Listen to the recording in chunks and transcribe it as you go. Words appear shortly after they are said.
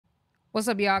What's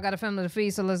up, y'all? Got a family to feed,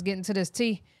 so let's get into this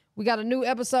tea. We got a new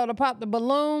episode of Pop the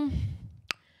Balloon.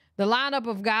 The lineup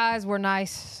of guys were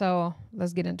nice, so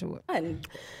let's get into it.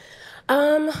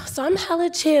 So I'm hella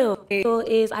chill.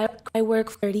 I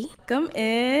work 30. Come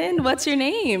in. What's your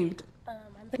name? I'm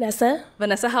Vanessa.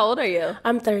 Vanessa, how old are you?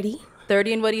 I'm 30.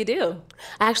 30, and what do you do?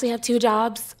 I actually have 2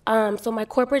 jobs. So my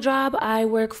corporate job, I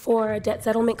work for a debt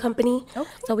settlement company. Okay.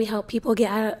 So we help people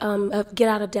get out of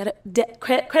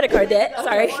credit card debt.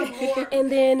 Sorry.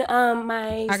 And then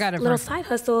my little side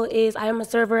hustle is I am a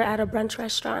server at a brunch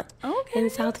restaurant in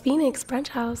South Phoenix, Brunch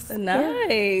House.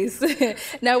 Nice. Yeah.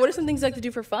 Now, what are some things you like to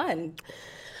do for fun?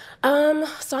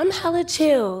 So I'm hella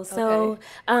chill. So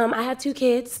I have 2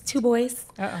 kids, 2 boys.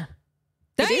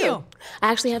 Damn.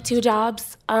 I actually have 2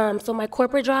 jobs. So my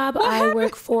corporate job, I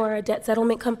work for a debt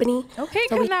settlement company. Okay,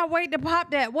 so could not wait to pop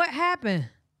that. What happened?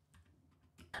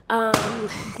 My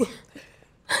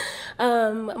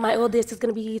oldest is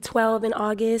gonna be 12 in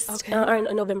August, or in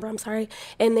November, I'm sorry.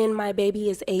 And then my baby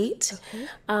is 8.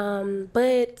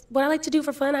 But what I like to do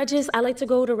for fun, I like to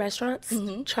go to restaurants,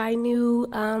 try new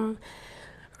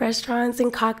restaurants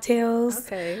and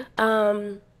cocktails.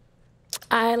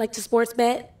 I like to sports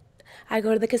bet. I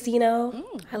go to the casino.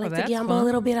 I like to gamble a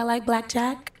little bit. I like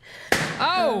blackjack.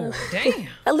 Oh, damn.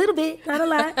 A little bit, not a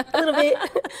lot, a little bit.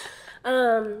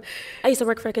 I used to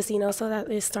work for a casino, so that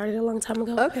it started a long time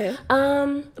ago.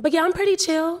 But yeah, I'm pretty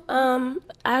chill. I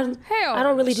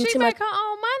don't really do too much. She make her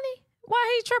own money?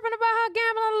 Why he tripping about her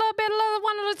gambling a little bit,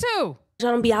 one of the two? I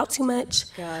don't be out too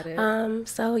much. Got it.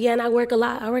 So yeah, and I work a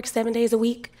lot. I work 7 days a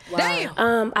week. Wow.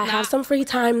 Damn. I have some free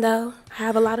time though. I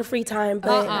have a lot of free time,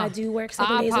 but I do work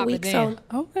 7 days a week. So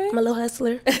I'm a little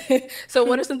hustler. So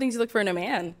what are some things you look for in a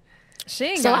man? She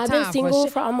ain't got time. So I've been single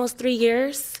for almost 3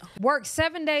 years. Work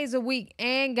 7 days a week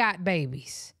and got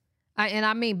babies. And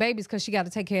I mean babies because she got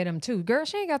to take care of them too. Girl,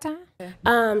 she ain't got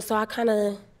time. So I kind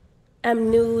of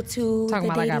am new to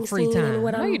the dating scene and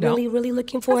what I'm really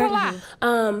looking for. That's a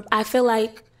lot. I feel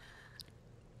like,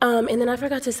 and then I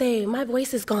forgot to say, my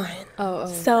voice is gone.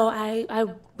 So I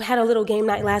had a little game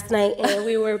night last night, and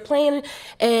we were playing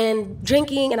and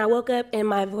drinking, and I woke up and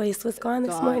my voice was gone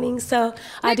this morning. So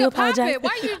I do apologize.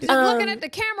 Why you just looking at the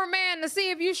cameraman to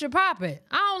see if you should pop it?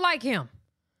 I don't like him.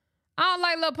 I don't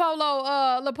like Lil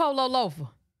Polo Loafer.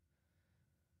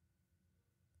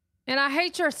 And I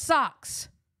hate your socks.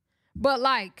 But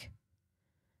like,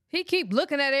 he keep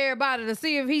looking at everybody to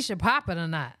see if he should pop it or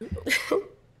not.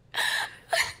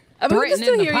 I mean, we can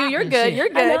still hear you. You're good. You're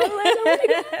good.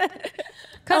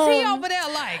 Cause he over there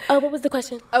like. Oh, what was the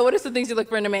question? Oh, what are some things you look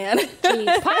for in a man?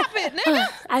 Pop it, nigga.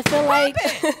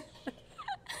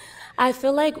 I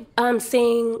feel like I'm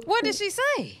saying. What did she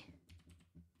say?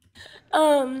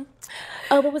 Oh,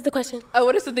 what was the question? Oh,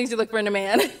 what are some things you look for in a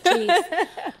man?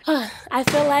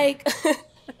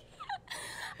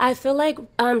 I feel like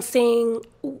I'm saying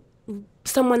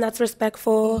someone that's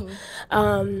respectful,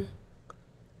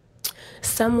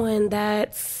 someone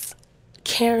that's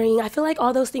caring. I feel like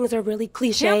all those things are really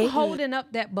cliche. Him holding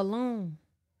up that balloon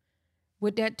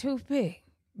with that toothpick,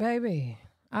 baby,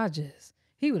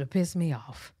 he would have pissed me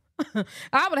off.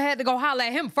 I would have had to go holler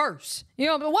at him first. You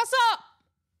know, but what's up?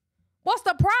 What's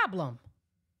the problem?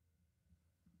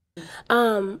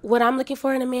 What I'm looking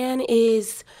for in a man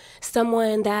is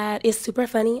someone that is super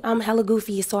funny. I'm hella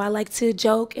goofy, so I like to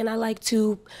joke and I like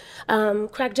to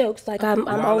crack jokes. Like I'm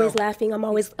always laughing. I'm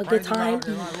always a good time.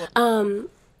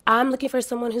 I'm looking for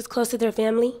someone who's close to their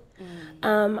family.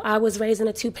 I was raised in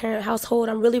a 2-parent household.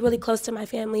 I'm really, really close to my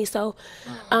family. So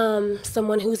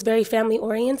someone who's very family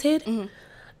oriented.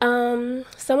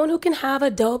 Someone who can have a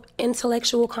dope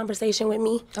intellectual conversation with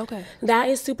me. That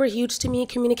is super huge to me.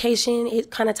 Communication,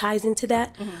 it kind of ties into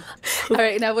that. All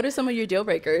right, now what are some of your deal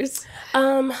breakers?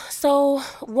 So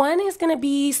one is gonna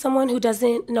be someone who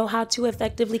doesn't know how to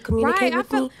effectively communicate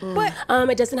with me. But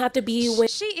it doesn't have to be when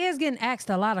she is getting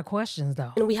asked a lot of questions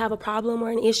though. When we have a problem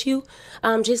or an issue,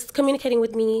 just communicating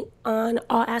with me on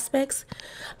all aspects.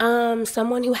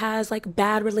 Someone who has like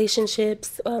bad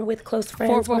relationships with close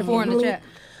friends. 444 in the chat.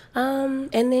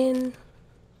 And then,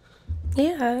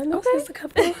 yeah, there's a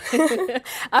couple.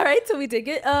 All right, so we did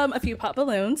get a few pop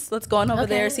balloons. Let's go on over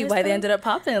there, see why they ended up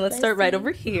popping. Let's start right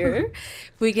over here.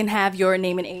 We can have your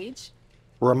name and age.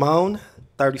 Ramon,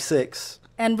 36.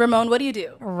 And Ramon, what do you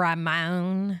do?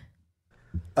 Ramon.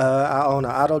 I own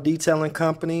an auto detailing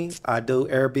company. I do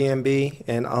Airbnb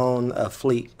and own a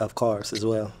fleet of cars as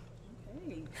well.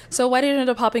 Okay. So why did you end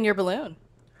up popping your balloon?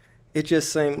 It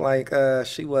just seemed like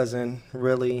she wasn't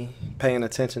really paying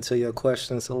attention to your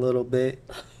questions a little bit,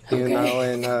 you know,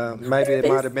 and maybe it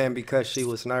might have been because she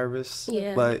was nervous.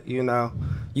 Yeah. But, you know,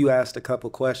 you asked a couple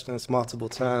questions multiple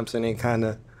times and it kind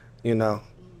of you know,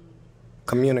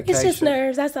 communication. It's just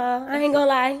nerves, that's all. I ain't gonna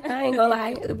lie.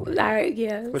 All right,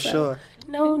 yeah. For sure.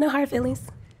 No hard feelings.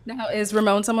 Now, is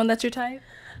Ramon someone that's your type?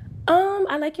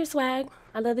 I like your swag.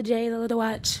 I love the J's, I love the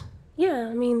watch. Yeah,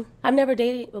 I mean, I've never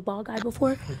dated a bald guy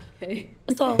before. Okay.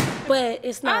 So, but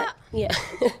it's not, yeah.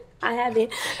 I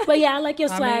haven't. But yeah, I like your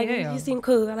swag. hell. You seem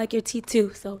cool. I like your teeth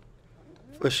too, so.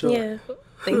 For sure. Yeah.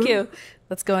 Thank you.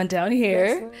 Let's go on down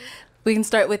here. We can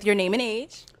start with your name and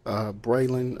age.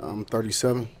 Braylon, I'm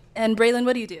 37. And Braylon,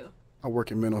 what do you do? I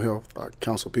work in mental health. I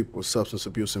counsel people with substance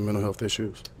abuse and mental health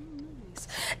issues.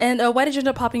 And why did you end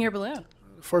up popping your balloon?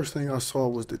 The first thing I saw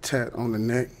was the tat on the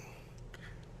neck,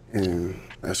 and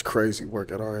that's crazy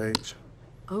work at our age.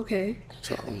 Okay.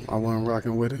 So I wasn't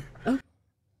rocking with it.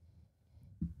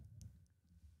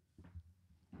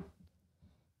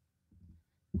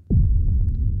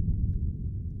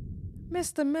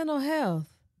 Mr. Mental Health.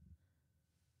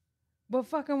 But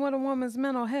fucking with a woman's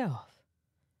mental health.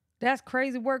 That's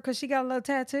crazy work because she got a little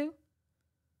tattoo?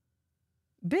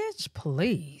 Bitch,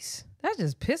 please. That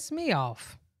just pissed me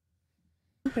off.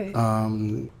 Okay.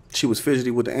 She was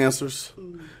fidgety with the answers.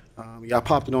 Yeah, I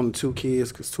popped it on the 2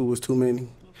 kids because 2 was too many.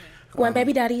 One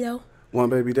baby daddy, though. One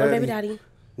baby daddy. One baby daddy.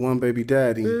 One baby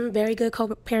daddy. Very good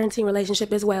co-parenting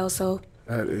relationship as well, so.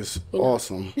 That is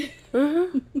awesome.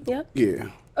 Yep.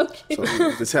 Yeah. Okay. So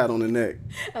the tat on the neck.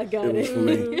 I got It was for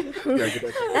me. Gotta get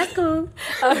that. That's cool.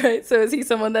 All right. So is he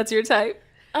someone that's your type?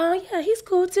 Yeah, he's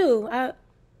cool too.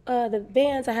 The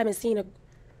Vans, I haven't seen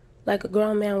a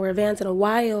grown man wear Vans in a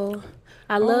while.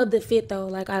 I love the fit though.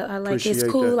 Like I like it's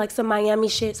Appreciate cool, that. like some Miami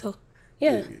shit. So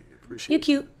yeah, Appreciate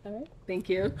you're cute. All right. Thank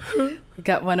you. We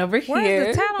got one over Where's here.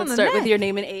 the tat on Let's the start with neck? your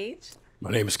name and age.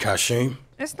 My name is Kashim.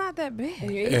 It's not that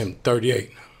big. I'm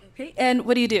 38. Okay. And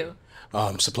what do you do?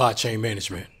 Supply chain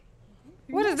management.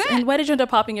 What is that? And why did you end up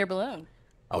popping your balloon?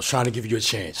 I was trying to give you a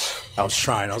chance. I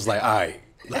was like, all right,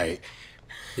 like,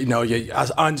 you know, I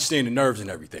understand the nerves and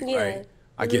everything, Yeah. right?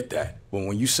 I get that. But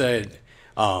when you said,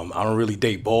 I don't really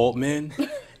date bald men,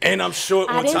 and I'm short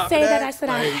I on didn't top say of that. that. I said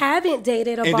I like, haven't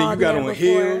dated a and then bald you got man on before.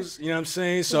 heels, you know what I'm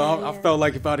saying? So I felt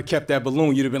like if I'd have kept that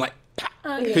balloon, you'd have been like,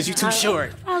 because you're too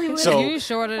short. So You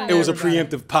shorter than it was a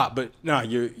everybody. preemptive pop, but nah,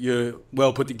 you're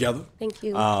well put together. Thank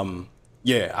you.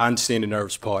 Yeah, I understand the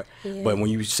nerves part, but when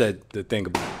you said the thing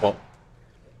about, well,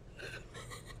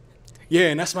 yeah,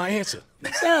 and that's my answer.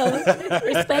 No,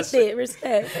 respect it.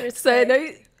 Respect. So I know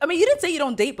you didn't say you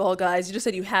don't date bald guys. You just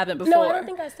said you haven't before. No, I don't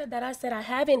think I said that. I said I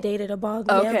haven't dated a bald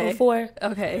man Okay. before.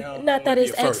 Okay. Not that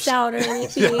it's be a first. X'd out or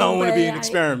anything. I don't wanna be an but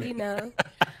experiment. You know.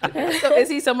 So is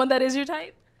he someone that is your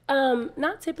type?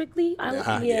 Not typically.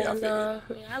 yeah,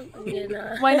 I figured.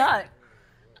 Nah. Why not?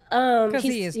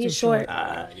 he is too he's short.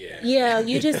 yeah. Yeah,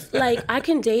 you just like I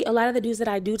can date a lot of the dudes that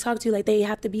I do talk to. Like they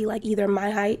have to be like either my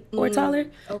height or taller.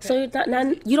 Okay. So you're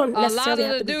not you don't A lot of necessarily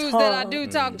have the to be dudes tall. that I do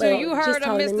talk to, but you just heard of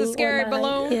taller than me Mr. or Scary my height.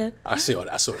 Balloon? Yeah. I saw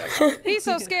that. He's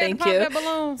so scared Thank to pop you. that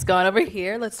balloon. Let's go on over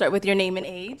here. Let's start with your name and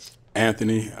age.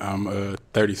 Anthony, I'm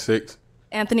 36.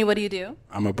 Anthony, what do you do?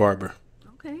 I'm a barber.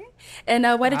 Okay. And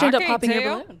why did you I end up can't popping your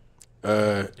tell.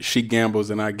 balloon? She gambles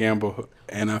and I gamble,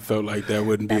 and I felt like that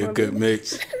wouldn't be a good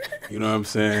mix. You know what I'm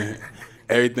saying?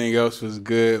 Everything else was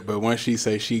good, but once she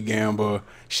say she gamble,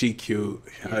 she cute.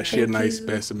 She a nice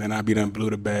specimen. I be done blew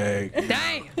the bag.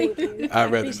 Damn,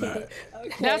 I'd rather not.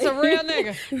 that's a real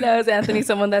nigga. No, is Anthony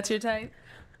someone that's your type?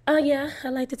 Yeah, I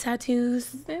like the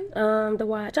tattoos, the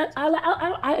watch.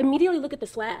 I immediately look at the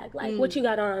swag, like what you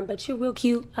got on. But you're real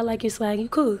cute. I like your swag. You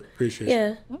cool. Appreciate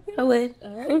Yeah, I would.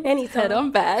 Head Anytime.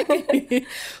 on back.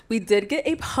 We did get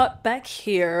a pop back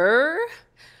here.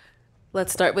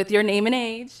 Let's start with your name and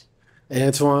age.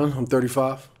 Antoine, I'm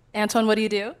 35. Antoine, what do you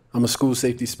do? I'm a school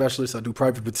safety specialist. I do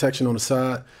private protection on the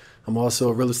side. I'm also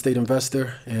a real estate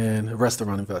investor and a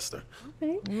restaurant investor.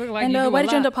 Okay. You look like And you do why a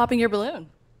did you end lot. up popping your balloon?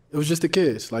 It was just the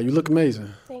kids. Like, you look amazing.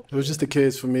 Thank It was just the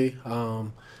kids for me.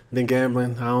 Then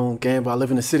gambling. I don't gamble. I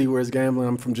live in a city where it's gambling.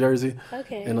 I'm from Jersey,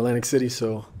 Okay. in Atlantic City.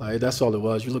 So, like, that's all it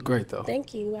was. You look great, though.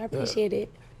 Thank you. I appreciate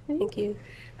it. Thank you.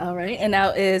 All right. And now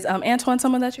is Antoine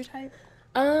someone that's your type?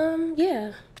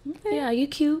 Yeah. Yeah, you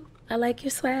cute. I like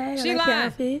your swag. She I like your lying.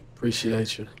 outfit.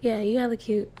 Appreciate you. Yeah, you hella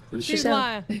cute. She's sure.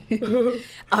 lying.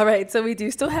 All right. So we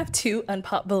do still have 2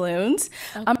 unpopped balloons.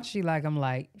 I'm She like I'm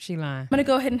light. She lying. going to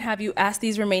go ahead and have you ask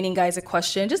these remaining guys a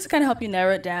question just to kind of help you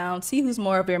narrow it down, see who's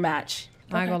more of your match.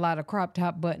 I ain't gonna lie, the crop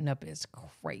top button up is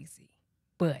crazy.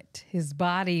 But his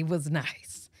body was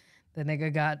nice. The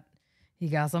nigga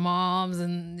got some arms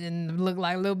and looked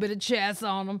like a little bit of chest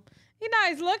on him. He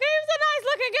nice looking. He was a nice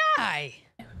looking guy.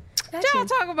 What y'all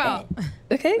talk about?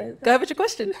 Okay. Go ahead with your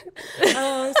question.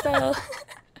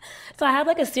 So So I have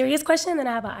like a serious question and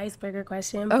I have an icebreaker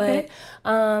question. Okay.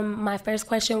 But my first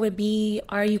question would be,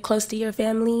 are you close to your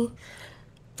family?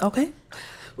 Okay.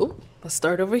 Ooh, let's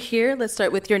start over here. Let's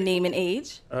start with your name and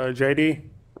age. JD,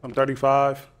 I'm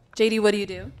 35. JD, what do you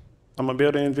do? I'm a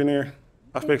building engineer.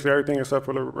 I fix everything except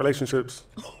for the relationships.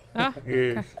 Oh,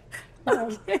 Yeah.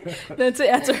 Then to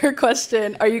answer her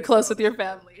question, are you close with your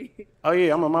family? Oh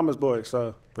yeah, I'm a mama's boy,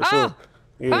 so for sure.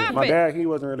 Yeah, my perfect. dad, he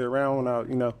wasn't really around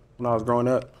when I was growing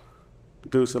up,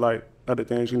 due to like other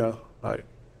things, like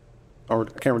I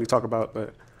can't really talk about,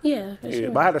 but Yeah, for yeah.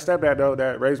 sure. But I had a stepdad though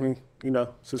that raised me,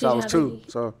 since Did I you was have 2. any-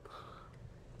 So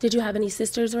Did you have any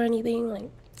sisters or anything?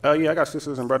 Like, yeah, I got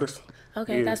sisters and brothers.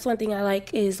 okay, Yeah. that's one thing I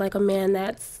like is like a man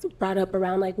that's brought up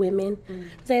around like women.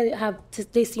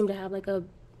 They seem to have like a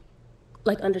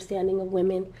understanding of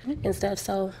women and stuff.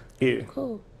 So Yeah.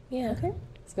 cool. Yeah. Okay.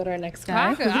 Let's go to our next guy.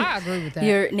 I agree with that.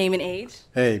 Your name and age.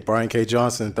 Hey, Brian K.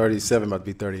 Johnson, 37, about to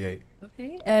be 38.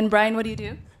 Okay. And Brian, what do you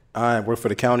do? I work for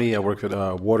the county. I work for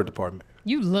the water department.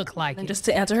 You look like And it. just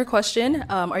to answer her question,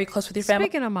 are you close with your family?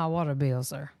 Speaking of my water bill,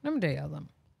 sir, let me tell you something.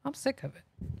 I'm sick of it.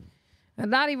 And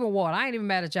not even water. I ain't even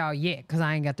mad at y'all yet because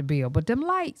I ain't got the bill. But them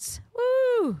lights,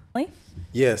 woo.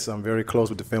 Yes, I'm very close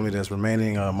with the family that's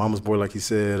remaining. Mama's boy, like you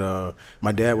said.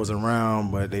 My dad wasn't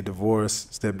around, but they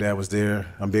divorced. Stepdad was there.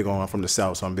 I'm from the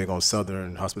South, so I'm big on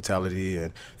Southern hospitality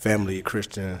and family,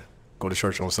 Christian, go to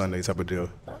church on Sunday type of deal.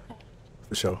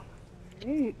 For sure.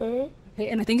 Okay,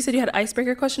 and I think you said you had an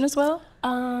icebreaker question as well?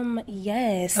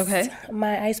 Yes. Okay.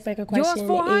 My icebreaker Yours question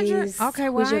 400? is, Okay,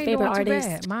 well, who's I your ain't favorite doing too artist?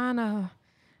 bad. Mine,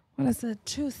 what is it,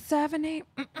 270?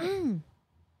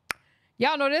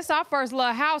 Y'all know this our first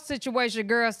little house situation,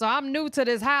 girl, so I'm new to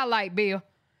this highlight bill.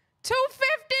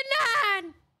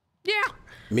 259. Yeah.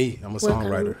 Me, I'm a What kind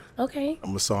of- songwriter. Okay.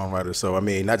 I'm a songwriter, so I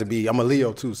mean, I'm a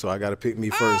Leo too, so I got to pick me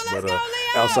first. let's But go,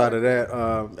 Leo! outside of that,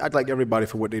 I'd like everybody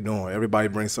for what they're doing. Everybody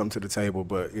brings something to the table,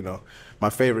 but my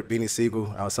favorite, Beanie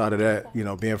Siegel. Outside of that,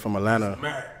 being from Atlanta,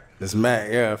 it's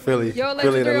Mac, yeah, Philly, Yo, Philly and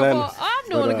legendary Atlanta. boy, I'm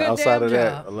doing a good outside damn of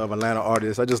that, job. I love Atlanta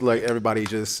artists. I just like everybody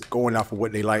just going out for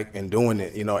what they like and doing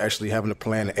it. Actually having a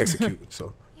plan to execute.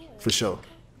 So, for sure.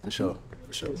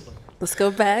 Let's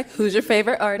go back. Who's your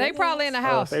favorite They artist? probably in the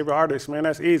house. Favorite artist, man,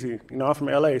 that's easy. I'm from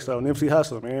LA, so Nipsey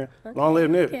Hussle, man. Long live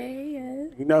Nip. Okay.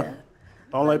 Yeah.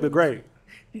 Long live the great.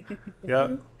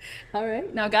 Yeah. All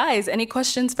right. Now, guys, any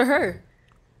questions for her?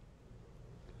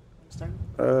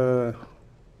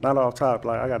 Not off top.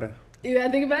 Like I gotta. You gotta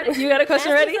think about it. You got a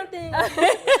question Ask ready? me something.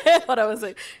 Hold on one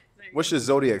second. What's your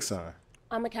zodiac sign?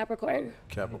 I'm a Capricorn.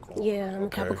 Capricorn. Yeah, I'm a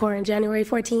Capricorn. January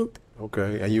 14th.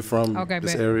 Okay, and you from Okay,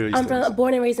 this bet. area? You I'm said?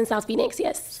 born and raised in South Phoenix.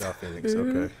 Yes. South Phoenix.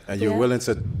 Okay, and you're Yeah. willing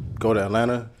to go to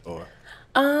Atlanta or?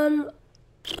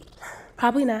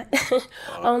 Probably not.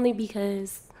 Only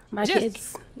because my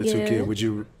kids. The two kids. Would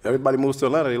you? Everybody moves to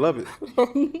Atlanta. They love it. Not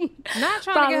trying to get her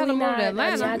Probably to move not. to I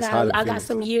Atlanta. mean, It's hot in I got Phoenix.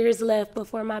 some years left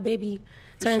before my baby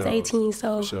turns sure. 18.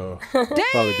 So Sure. Damn.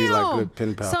 Probably be like good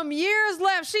pen pal. Some years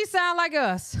left. She sound like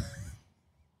us.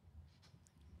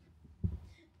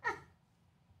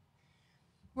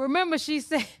 Remember she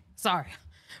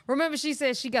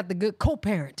said she got the good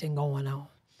co-parenting going on.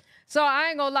 So I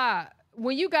ain't gonna lie.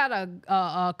 When you got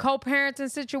a co-parenting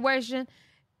situation,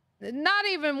 not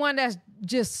even one that's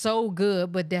just so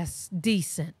good, but that's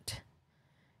decent.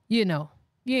 You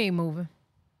ain't moving.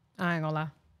 I ain't gonna lie.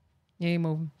 You ain't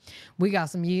moving. We got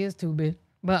some years too, bitch.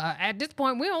 But at this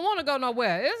point, we don't want to go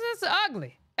nowhere. It's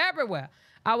ugly everywhere.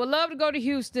 I would love to go to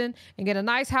Houston and get a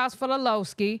nice house for the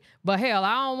Lowski, but hell,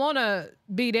 I don't want to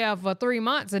be there for 3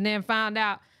 months and then find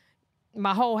out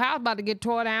my whole house about to get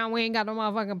tore down. We ain't got no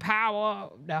motherfucking power.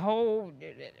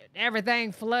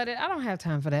 Everything flooded. I don't have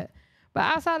time for that. But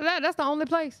outside of that, that's the only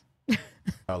place.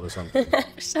 Or something.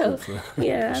 So,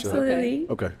 yeah, absolutely.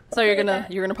 Okay. So you're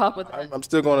gonna pop with that. I'm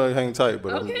still gonna hang tight,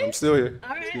 but I'm still here. All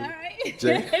right.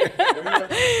 Jay.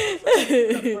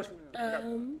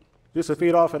 Just to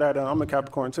feed off of that, I'm a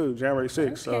Capricorn too, January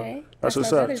 6th. Okay. So that's what's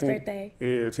my up. brother's Team, birthday.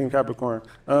 Yeah, Team Capricorn.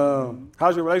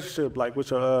 How's your relationship like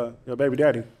with your baby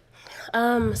daddy?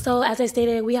 So as I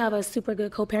stated, we have a super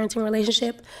good co-parenting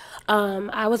relationship.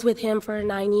 I was with him for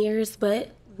 9 years,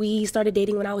 but we started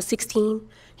dating when I was 16.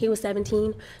 He was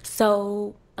 17.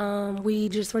 So we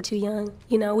just were too young.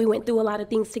 We went through a lot of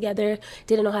things together,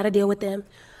 didn't know how to deal with them.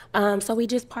 So we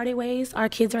just parted ways. Our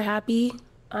kids are happy.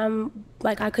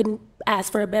 I couldn't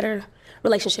ask for a better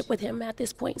relationship with him at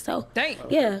this point. So Dang.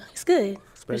 yeah, it's good.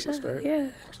 For Respect, sure. respect.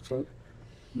 Yeah.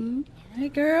 All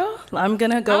right, girl. I'm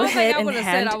gonna go I don't think ahead I and would've said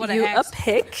hand I would've you asked. a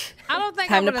pick. I don't think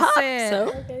Time I to would have pop. said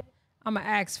So I'm going to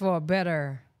ask for a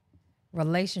better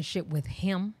relationship with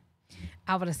him.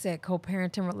 I would have said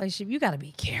co-parenting relationship. You got to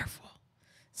be careful.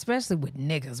 especially with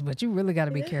niggas, but you really got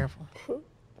to be careful.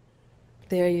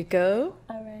 There you go.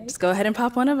 All right. Just go ahead and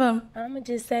pop one of them. I'm going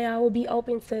to just say I will be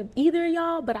open to either of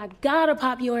y'all, but I got to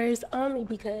pop yours only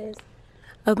because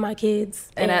of my kids.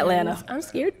 In Atlanta. I'm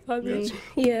scared to pop yours.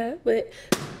 Yeah, but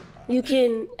you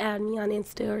can add me on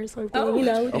Insta or something, you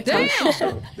know. Damn.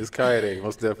 It's Kaede,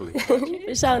 most definitely.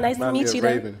 For sure. Nice to meet you, though.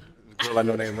 Raven. The girl I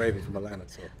know named Raven from Atlanta.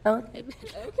 So. Okay.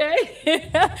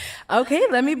 Okay. Okay,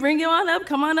 let me bring you on up.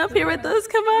 Come on up here with us.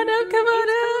 Come on up. Come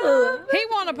on up. He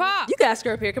want to pop. You can ask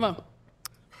her up here. Come on.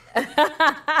 All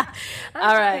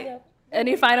right.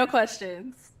 Any final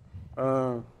questions?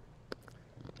 No,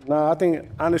 I think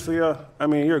honestly, I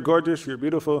mean, you're gorgeous, you're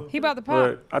beautiful. He about to pop.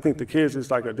 But I think the kids is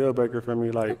like a deal breaker for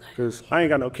me, like, cause I ain't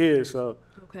got no kids, so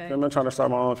Okay. I'm not trying to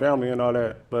start my own family and all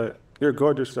that. But you're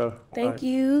gorgeous, though. Thank Like,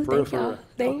 you. for real, Thank for real. y'all.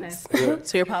 Thanks. Okay.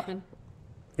 So you're popping.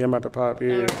 Yeah, I'm about to pop.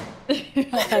 Yeah.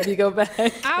 Have you go back?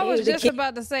 I was just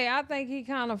about to say, I think he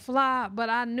kind of fly, but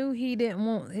I knew he didn't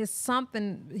want his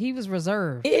something. He was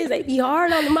reserved. It is. They be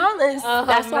hard on the mamas.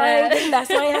 That's why I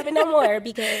ain't having no more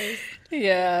because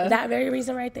Yeah. that very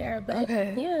reason right there. But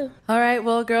Okay. yeah. All right,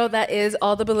 well, girl, that is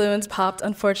all the balloons popped,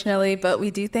 unfortunately, but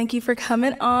we do thank you for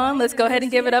coming on. Let's go ahead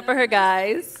and give it up for her,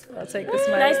 guys. I'll take this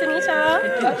mic. Nice to meet y'all.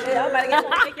 Okay, I'm about to get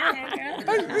shake your hand,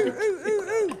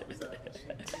 girl.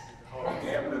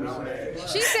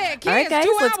 She said, kids, All right, guys,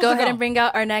 2 let's go hours ahead ago. and bring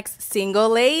out our next single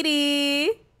lady.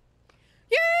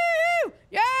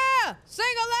 Yeah,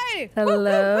 single lady.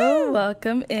 Hello,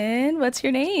 welcome in. What's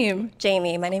your name?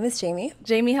 Jamie. My name is Jamie.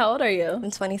 Jamie, how old are you?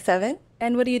 I'm 27.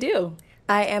 And what do you do?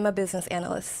 I am a business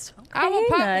analyst. I will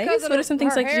pop Nice. because of What are some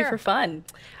things her you like to do hair. for fun?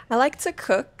 I like to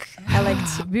cook. I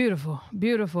like to. Beautiful,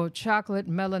 beautiful chocolate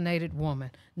melanated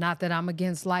woman. Not that I'm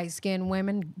against light-skinned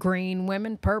women, green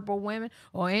women, purple women,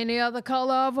 or any other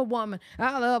color of a woman.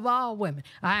 I love all women.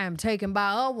 I am taken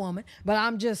by a woman, but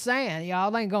I'm just saying,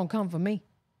 y'all ain't gonna come for me.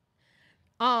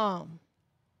 I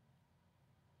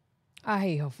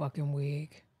hate her fucking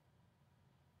wig.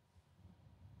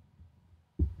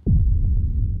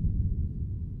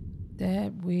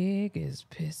 That wig is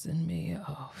pissing me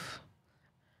off.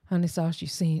 Honey sauce, you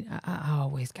seen, I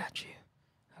always got you.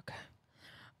 Okay.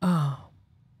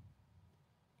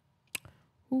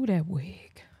 Ooh, that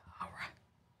wig. All right.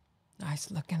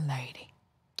 Nice looking lady.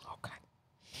 Okay.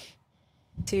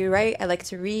 To write. I like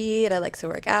to read. I like to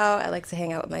work out. I like to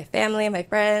hang out with my family and my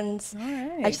friends. All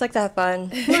right. I just like to have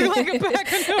fun.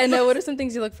 And what are some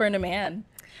things you look for in a man?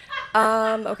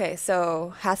 Okay,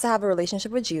 so has to have a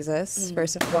relationship with Jesus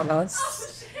first and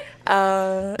foremost.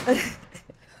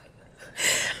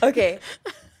 Okay.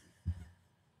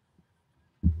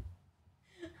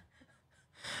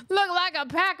 Look like a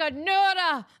pack of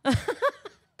noodle.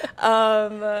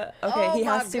 Okay, he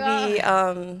has to be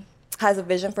has a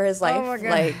vision for his life, my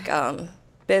God. like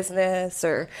business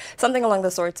or something along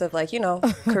the sorts of, like, you know,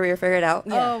 career figured out.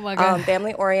 Oh my God.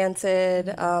 Family oriented.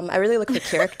 I really look for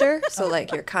character, so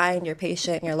like you're kind, you're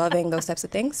patient, you're loving, those types of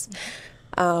things.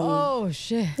 Oh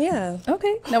shit. Yeah.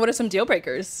 Okay. Now, what are some deal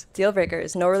breakers? Deal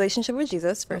breakers: no relationship with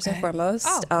Jesus first and foremost.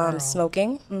 Oh, girl.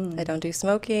 Smoking. I don't do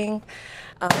smoking.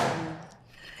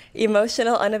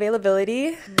 Emotional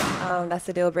unavailability. That's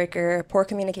a deal breaker. Poor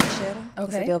communication.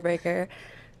 That's a deal breaker.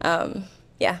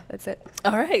 Yeah, that's it.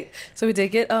 All right. So we did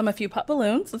get a few pop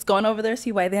balloons. Let's go on over there,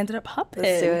 see why they ended up popping.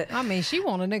 Let's do it. I mean, she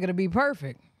want a nigga to be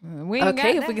perfect. We ain't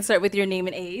Okay, got if we that. can start with your name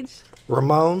and age.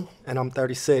 Ramon, and I'm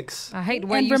 36. I hate the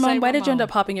way And you say Ramon, why did you end Ramon. up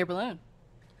popping your balloon?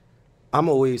 I'm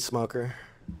a weed smoker.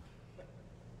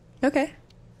 Okay.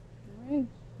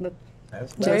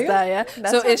 Just that, yeah. That's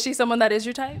So fine. is she someone that is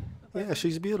your type? Yeah,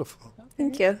 she's beautiful.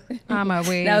 Thank you. I'm a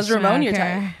weed Now is Ramon your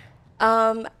smoker.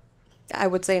 type? I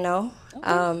would say no.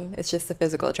 It's just the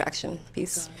physical attraction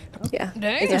piece. Yeah.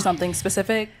 Is there something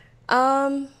specific?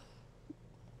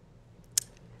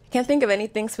 Can't think of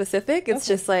anything specific. It's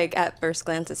just like at first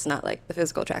glance, it's not like the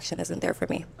physical attraction isn't there for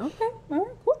me. Okay. All right,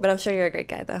 cool. But I'm sure you're a great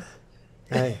guy, though.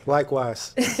 Hey,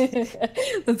 likewise.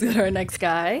 Let's go to our next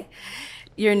guy.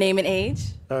 Your name and age.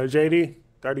 JD,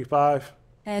 35.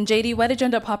 And JD, why did you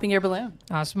end up popping your balloon?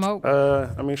 I smoke.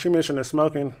 I mean, she mentioned the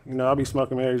smoking. You know, I'll be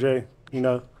smoking Mary J, you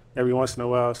know, every once in a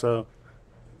while. So,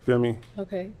 feel me?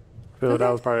 Okay. Feel that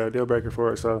was probably a deal breaker for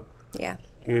her. So, Yeah.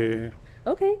 yeah.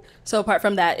 Okay. So apart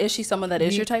from that, is she someone that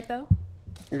is your type though?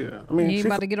 Yeah. I mean, You ain't she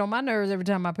about to get on my nerves every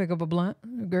time I pick up a blunt,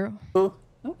 girl. cool.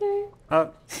 Okay.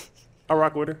 I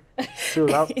rock with her. She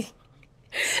was out.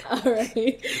 All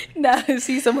right. Now, is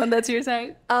he someone that's your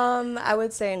type? I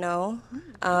would say no.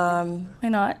 Why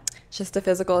not? Just the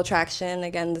physical attraction.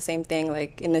 Again, the same thing.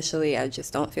 Like initially, I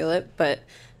just don't feel it, but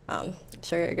I'm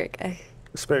sure you're a great guy.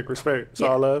 Respect. It's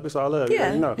all love. It's all love.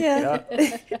 Yeah. You know. Yeah.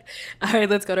 All right,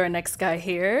 let's go to our next guy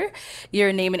here.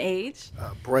 Your name and age.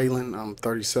 Braylon, I'm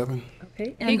 37.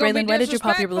 Okay. And Braylon, why did you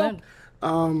pop your balloon?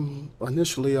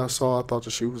 Initially I thought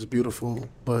that she was beautiful,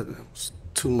 but it was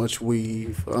too much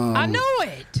weave. I knew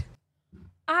it.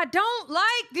 I don't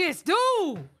like this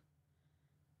dude.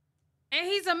 And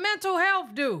he's a mental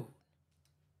health dude.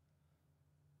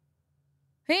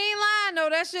 He ain't lying though.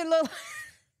 That shit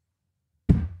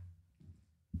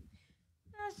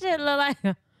look like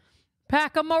a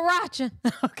pack of Moroccan.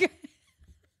 Okay.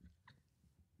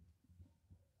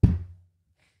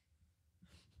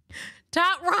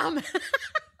 Top ramen.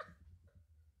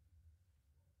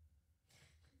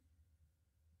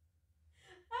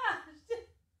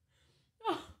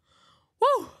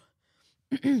 Woo.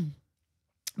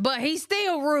 But he's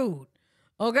still rude.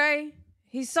 Okay?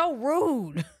 He's so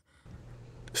rude.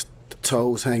 The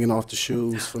toes hanging off the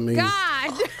shoes for me.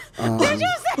 God. Did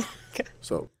you say?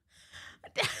 So.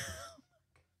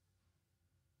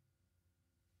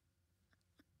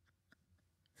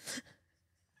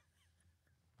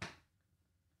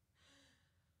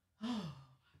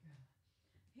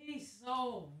 He's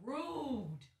so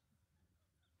rude.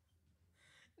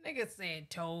 Nigga said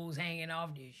toes hanging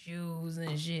off the shoes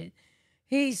and shit.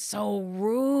 He's so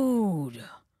rude.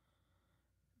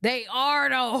 They are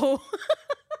though.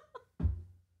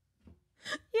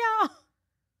 Yo,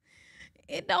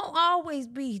 it don't always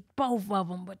be both of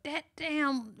them, but that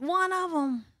damn one of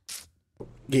them.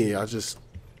 Yeah, I just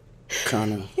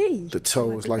kind of, the toe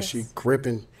was like she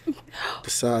gripping the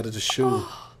side of the shoe.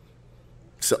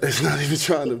 So it's not even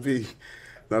trying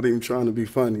to be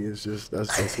funny. It's just,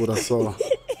 that's what I saw.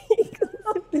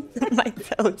 My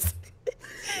toes.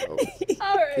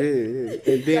 All right.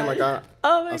 Yeah. And then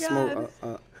I smoke,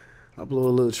 I blow a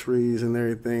little trees and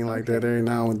everything like that every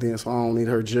now and then, so I don't need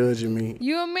her judging me.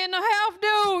 You a mental health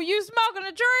dude. You smoking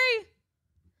a tree?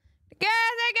 The gas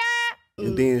they got?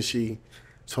 And then she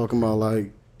talking about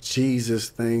like Jesus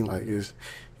thing, like is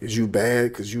you bad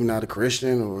because you not a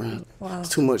Christian, or it's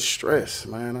too much stress,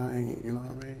 man. I ain't, you know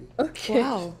what I mean? Okay.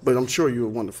 Wow. But I'm sure you're a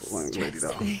wonderful young lady,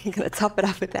 though. You're gonna top it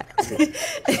off with that.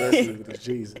 Especially with this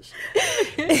Jesus.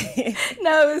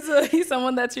 No, is he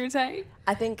someone that's your type?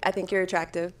 I think you're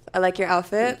attractive. I like your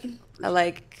outfit. I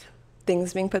like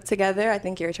things being put together. I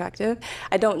think you're attractive.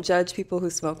 I don't judge people who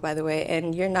smoke, by the way.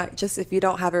 And you're not just, if you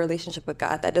don't have a relationship with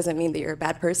God, that doesn't mean that you're a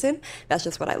bad person. That's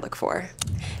just what I look for.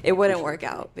 It wouldn't work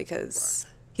out because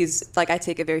he's like, I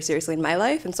take it very seriously in my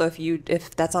life. And so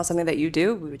if that's not something that you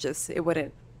do, it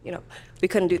wouldn't, we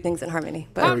couldn't do things in harmony.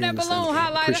 But Pop that balloon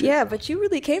highlighter. Yeah, but you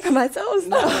really came for my toes,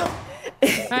 though.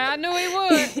 I knew he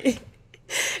would.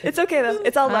 It's okay though.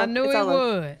 It's all love. I knew he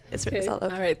would. It's all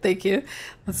love. All right, thank you.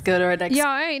 Let's go to our next.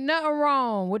 Y'all, ain't nothing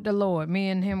wrong with the Lord. Me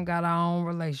and him got our own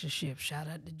relationship. Shout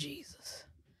out to Jesus.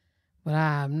 But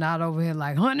I'm not over here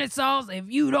like, honey sauce, if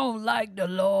you don't like the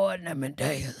Lord, let me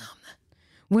tell you something.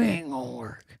 We ain't gonna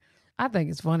work. I think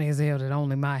it's funny as hell that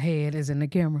only my head is in the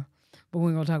camera. But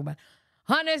we ain't gonna talk about it.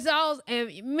 Honey sauce,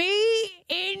 if me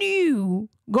and you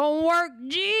gonna work,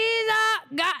 Jesus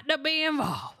got to be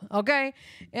involved, okay?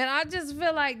 And I just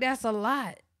feel like that's a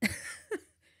lot.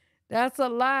 That's a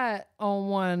lot on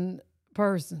one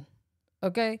person,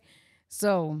 okay?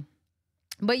 So,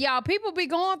 but y'all, people be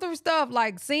going through stuff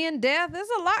like seeing death. There's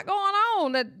a lot going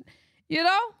on that,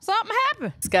 something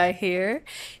happened. This guy here,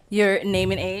 your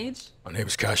name and age? My name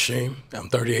is Kashim. I'm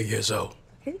 38 years old.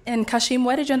 Okay. And Kashim,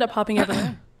 why did you end up popping your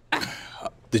balloon?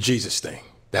 The Jesus thing.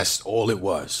 That's all it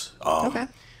was. Okay.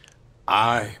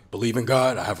 I believe in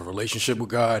God. I have a relationship with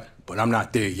God, but I'm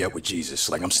not there yet with Jesus.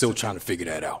 Like, I'm still trying to figure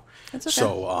that out. That's okay.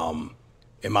 So,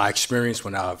 in my experience,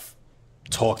 when I've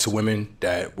talked to women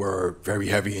that were very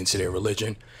heavy into their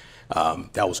religion,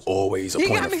 that was always a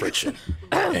point of friction.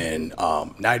 And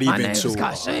not even to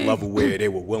a level where they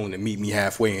were willing to meet me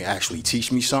halfway and actually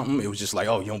teach me something. It was just like,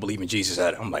 oh, you don't believe in Jesus?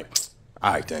 I'm like,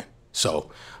 all right then.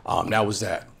 So that was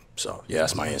that. So, yeah,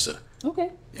 that's my answer.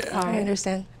 Okay. Yeah. I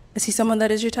understand. Is he someone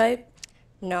that is your type?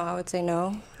 No, I would say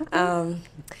no.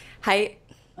 Height.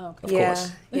 Of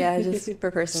course. Yeah, just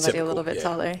per personality a little bit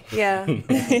taller. Yeah.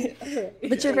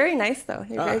 But you're very nice, though.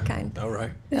 You're very kind. All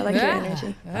right. I like your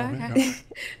energy. Okay.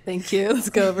 Thank you. Let's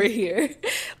go over here.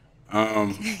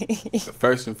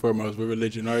 First and foremost, what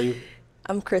religion are you?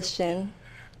 I'm Christian.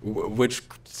 Which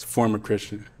form of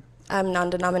Christian? I'm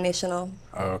non-denominational.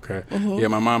 Oh, okay. Mm-hmm. Yeah,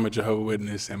 my mom a Jehovah's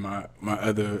Witness, and my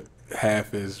other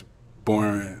half is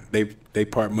born. They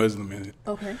part Muslim in it.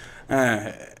 Okay.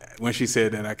 When she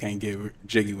said that, I can't get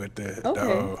jiggy with the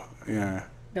whole, yeah.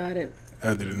 Got it.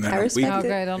 Other than that, I respect it.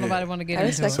 Okay, don't nobody want to get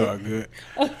into it. It's all good.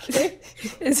 Okay.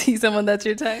 Is he someone that's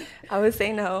your type? I would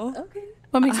say no. Okay.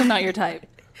 What makes him not your type?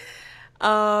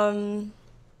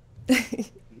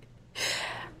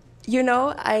 You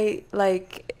know, I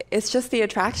like, it's just the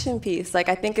attraction piece. Like,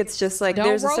 I think it's just like,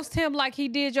 don't roast him like he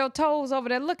did your toes over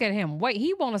there. Look at him. Wait,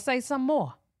 he want to say some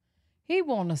more. He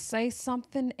want to say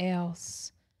something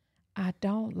else. I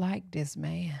don't like this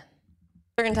man.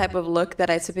 Certain type of look that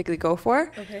I typically go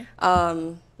for. Okay.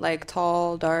 Like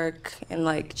tall, dark, and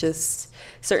like just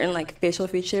certain like facial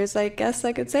features, I guess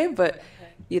I could say, but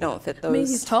you don't fit those. I mean,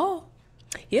 he's tall.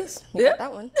 Yes, you got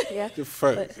that one. Yeah.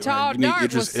 Tall,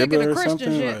 dark was sick of the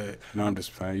Christian shit. Like, no, I'm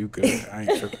just playing. You good. I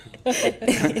ain't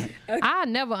tripping. I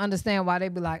never understand why they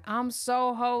be like, I'm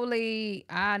so holy,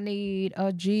 I need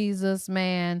a Jesus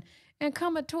man, and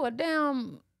coming to a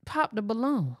damn pop the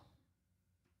balloon.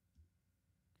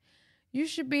 You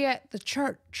should be at the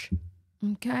church,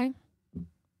 okay?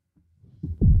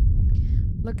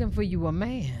 Looking for you a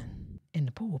man in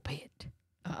the pulpit.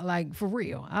 Like, for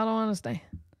real. I don't understand.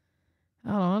 I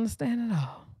don't understand at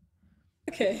all.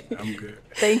 Okay. I'm good.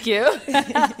 Thank you.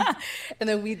 And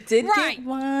then we did get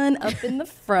one up in the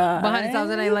front. Behind the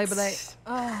times it ain't Labor Day.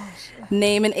 Oh, shit.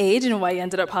 Name and age and why you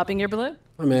ended up popping your balloon.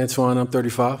 I'm Antoine. I'm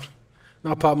 35.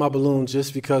 And I popped my balloon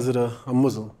just because of I'm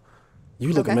Muslim.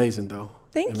 You look amazing, though.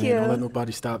 Thank you. Don't let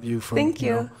nobody stop you from Thank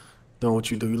you. Doing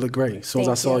what you do. You look great. As soon as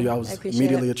I saw you, I was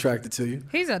immediately attracted to you.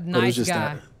 He's a nice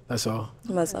guy. That's all.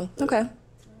 Muslim. Okay.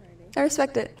 I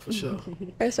respect it. For sure.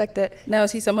 I respect it. Now,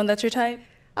 is he someone that's your type?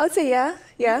 I would say yeah.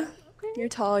 Yeah. You're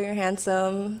tall, you're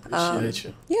handsome. Appreciate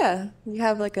you. Yeah. You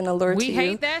have like an allure to you. We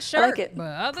hate that shirt, I like it. but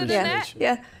other than Yeah. that,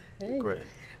 Yeah. Great.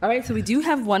 All right, so we do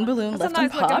have one balloon That's left a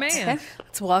nice looking unpopped. man.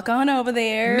 Let's walk on over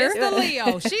there. Mr.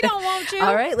 Leo, she don't want you.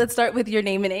 All right, let's start with your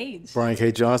name and age. Brian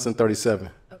K. Johnson,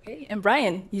 37. Okay, and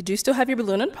Brian, you do still have your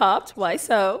balloon unpopped. Why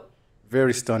so?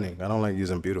 Very stunning. I don't like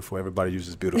using beautiful. Everybody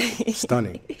uses beautiful.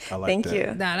 Stunning. I like Thank that. you.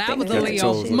 Now, that was Got a the Leo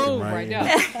toes looking move right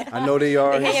there. I know they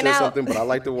are. He hanging said out. something, but I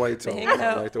like the white toes.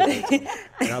 I like the white toes.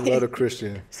 And I love the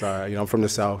Christian side. You know, I'm from the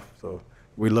South, so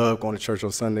we love going to church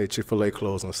on Sunday. Chick-fil-A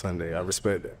closed on Sunday. I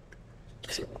respect that.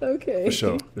 So, Okay. for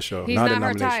sure, for sure. He's not her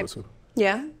Non-denominational type. too.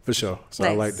 Yeah. For sure. So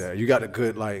Nice. I like that. You got a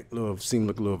good like little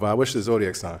little vibe. What's the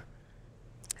zodiac sign?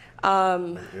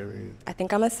 I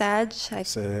think I'm a Sag.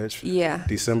 Sag. Yeah.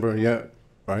 December. Yeah.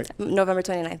 Right. November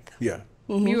 29th. Yeah.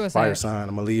 You a Fire Sag. sign.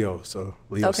 I'm a Leo, so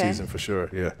Leo Okay. season for sure.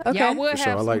 Yeah. Okay. Y'all would For have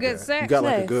sure. I some like good that. sex. You got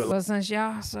like a Nice. good. But since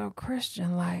y'all so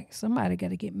Christian, like, somebody got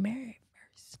to get married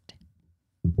first.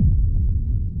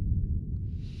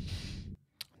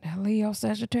 That Leo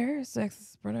Sagittarius sex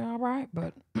is pretty all right,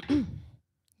 but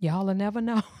y'all will never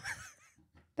know.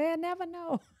 They'll never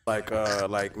know.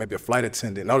 Like maybe a flight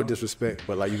attendant. No disrespect,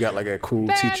 but like you got like a cool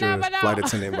They teacher, never know. flight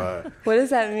attendant vibe. What does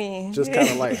that mean? Just kind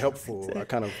of like helpful. I'm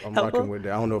Helpful? rocking with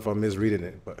that. I don't know if I'm misreading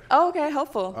it, but Oh, okay.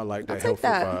 Helpful. I like that I'll take helpful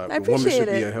that. vibe. I A woman appreciate should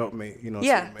be it. a helpmate, you know.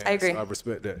 Yeah, so, man, I agree. So I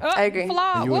respect that. I agree.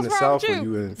 Flaw. And you What's in the wrong South with or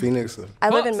you? you in Phoenix? Or I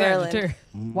live in Fuck Maryland. Sagittarius.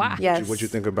 Why? Yes. what you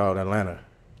think about Atlanta?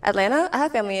 Atlanta? I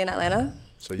have family in Atlanta.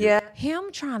 So you Yeah.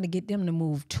 Him trying to get them to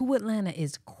move to Atlanta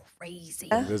is crazy.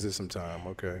 visit some time.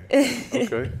 Okay.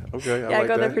 Okay. Yeah, I like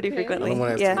go there that. pretty I frequently. don't want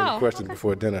to ask Yeah. too many Oh, questions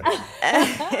before dinner.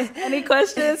 Any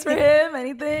questions for him?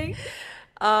 Anything?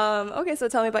 Okay, so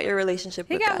tell me about your relationship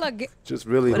He with got God. look. Just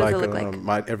really What does like, it look like?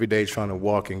 my everyday trying to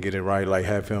walk and get it right, like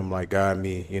have him like guide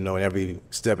me, you know, in every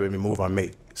step, every move I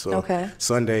make. So Okay.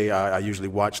 Sunday, I usually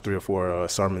watch 3 or 4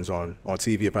 sermons on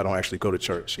TV if I don't actually go to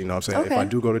church. You know what I'm saying? If I Okay.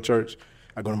 do go to church,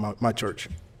 I go to my church.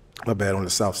 My bad, on the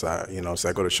south side, you know, so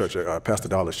I go to church at Pastor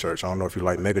Dollar's church. I don't know if you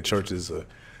like mega churches or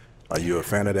are you a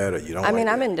fan of that or you don't I mean,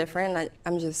 like I'm that? indifferent.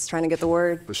 I'm just trying to get the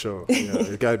word. For sure. You know,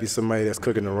 there's got to be somebody that's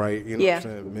cooking the right, you know Yeah. what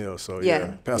I'm saying, meal. So, Yeah.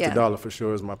 yeah, Pastor Yeah. Dollar for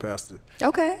sure is my pastor.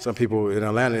 Okay. Some people in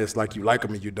Atlanta, it's like you like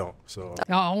them and you don't. So,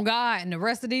 Oh, God. And the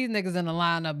rest of these niggas in the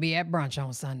lineup be at brunch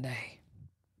on Sunday.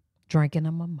 Drinking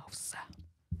a mimosa.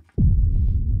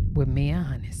 With me and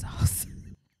honey sauce.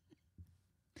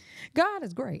 God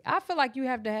is great. I feel like you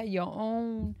have to have your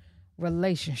own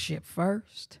relationship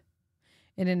first.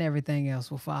 And then everything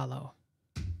else will follow.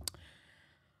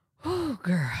 Oh,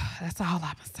 girl. That's all I'm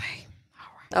going to say.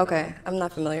 Okay. I'm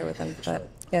not familiar with him, but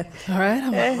yeah. All right,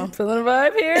 I'm feeling a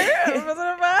vibe here. I'm feeling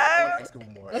a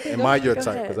vibe. am I your go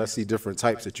type? ahead. Because I see different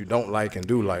types that you don't like and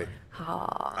do like.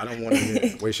 I don't want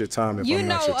to waste your time if You I'm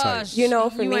know not your type. us. You know,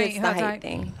 for You me, ain't it's the her height type?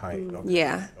 thing. Height, okay.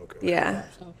 Yeah. Okay. Yeah.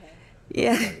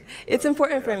 Yeah. It's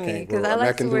important for me Can't because go- I I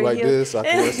like can to do wear like heels. this. I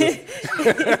can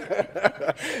wear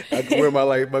I can wear my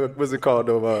like what's it called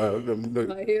though?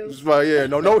 My heels. Yeah,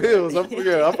 no heels. I'm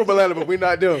from Atlanta, but we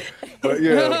not them. But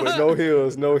yeah, but no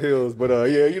heels. But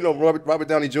yeah, you know Robert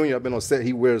Downey Jr. I've been on set.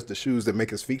 He wears the shoes that make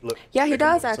his feet look. Yeah, he make him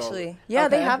does look taller. actually. Yeah,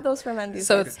 they Okay. have those for men these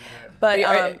So days. it's- But are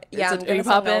yeah, you I'm gonna say no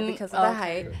popping? because of Oh, the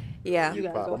okay. height. Yeah. You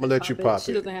gotta Pop. go I'm gonna let you pop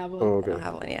She it. doesn't have one. Oh, okay. I don't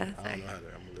have one, yeah. I don't know how to. I'm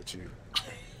gonna let you.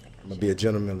 I'm gonna be a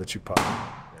gentleman and let you pop. There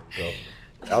we go.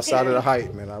 Outside of the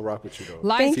height, man, I rock with you though.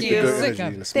 Light Keep skin, the good sicker. energy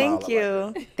and the smile. Thank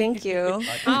you. Thank you.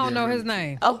 I don't know his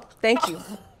name. Oh, thank you.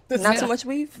 Not too much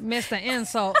weave. Mr.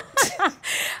 Insult.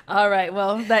 All right,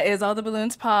 well, that is all the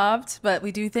balloons popped, but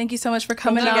we do thank you so much for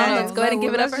coming on. Let's go ahead and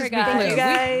give it up for her, guys. Thank you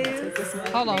guys.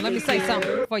 Hold on, let me say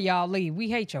something before y'all leave. We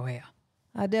hate your hair.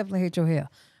 I definitely hate your hair.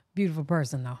 Beautiful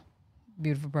person, though.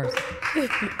 Beautiful person.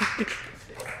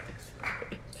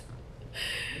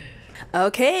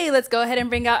 Okay, let's go ahead and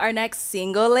bring out our next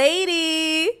single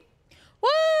lady.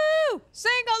 Woo!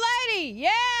 Single lady!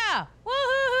 Yeah!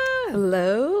 Woo-hoo-hoo!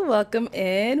 Hello, welcome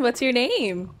in. What's your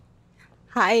name?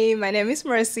 Hi, my name is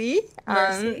Mercy.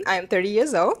 Mercy. I'm 30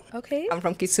 years old. Okay. I'm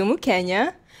from Kisumu,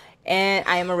 Kenya, and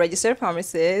I am a registered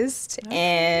pharmacist. Okay.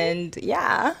 And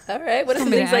yeah. All right, what are some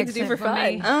things you like to do for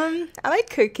accent for fun? me. I like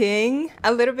cooking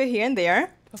a little bit here and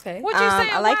there. Okay. What you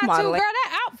saying? I like why modeling. too, girl?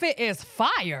 That outfit is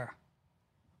fire.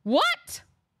 What?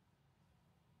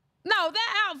 No,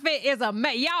 that outfit is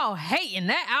y'all hating.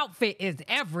 That outfit is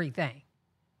everything.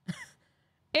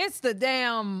 It's the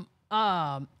damn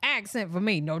accent for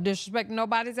me. No disrespect to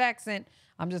nobody's accent.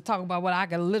 I'm just talking about what I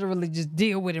can literally just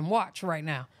deal with and watch right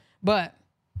now. But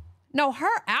no,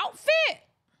 her outfit.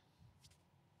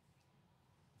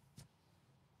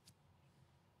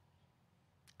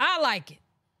 I like it.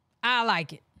 I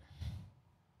like it.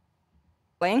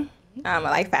 I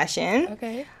like fashion.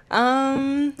 Okay.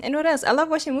 And what else? I love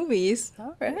watching movies.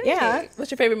 All right. Yeah.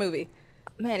 What's your favorite movie?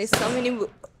 Man, there's so many.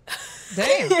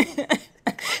 Damn.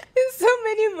 There's so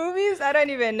many movies. I don't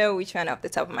even know which one off the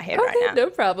top of my head right now. No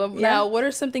problem. Yeah. Now, what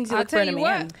are some things you I'll look for tell in a you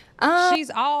man? what.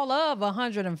 She's all of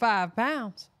 105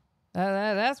 pounds.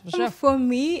 That's for sure. For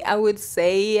me, I would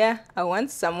say I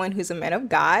want someone who's a man of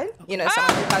God. You know,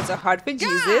 someone who has a heart for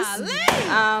Jesus.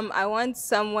 I want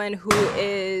someone who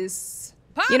is,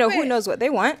 who knows what they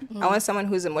want. I want someone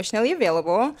who's emotionally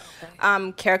available.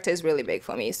 Character is really big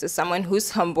for me. So someone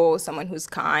who's humble, someone who's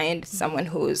kind, someone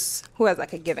who has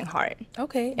like a giving heart.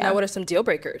 Okay. Yeah. Now, what are some deal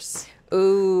breakers?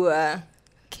 Ooh,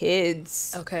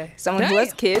 kids. Okay. Someone who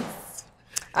has kids.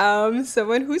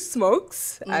 Someone who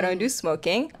smokes. I don't do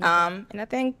smoking. And I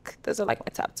think those are like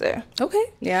my top two. Okay.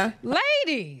 Yeah.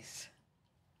 Ladies,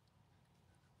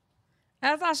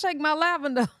 as I shake my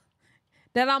lavender,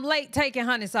 that I'm late taking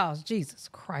honey sauce. Jesus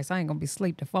Christ, I ain't gonna be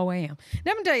asleep till 4 a.m.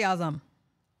 Let me tell y'all something.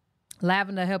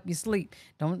 Lavender help you sleep.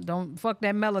 Don't fuck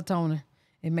that melatonin.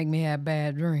 It make me have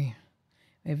bad dreams.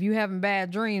 If you having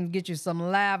bad dreams, get you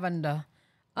some lavender.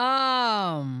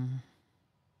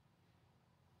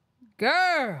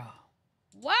 Girl,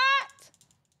 what?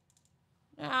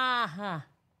 Let me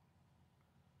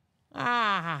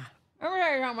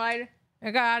tell you something, lady.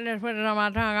 God, I just put it on my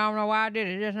tongue. I don't know why I did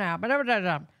it just now, but let me tell you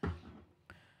something.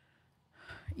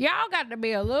 Y'all got to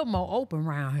be a little more open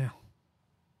around here.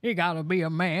 You got to be a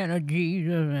man of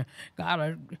Jesus and got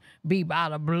to be by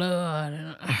the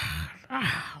blood.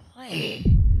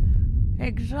 And,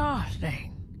 exhausting.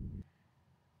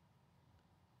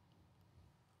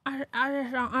 I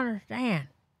just don't understand.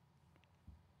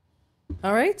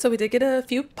 All right, so we did get a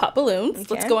few pop balloons.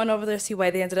 Okay. Let's go on over there, see why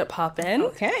they ended up popping.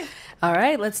 Okay. All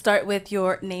right, let's start with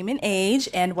your name and age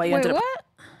and why you ended up. What?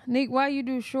 Nick, why you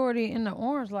do Shorty in the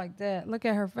orange like that? Look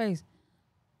at her face.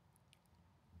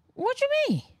 What you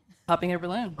mean? Popping your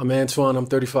balloon. I'm Antoine. I'm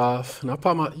 35, and I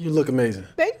pop my. You look amazing.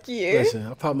 Thank you. Listen,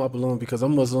 I pop my balloon because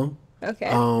I'm Muslim.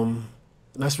 Okay.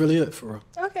 That's really it for real.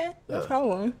 Okay. No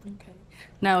problem. Okay.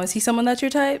 Now, is he someone that's your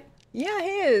type? Yeah, he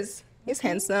is. He's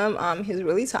handsome. He's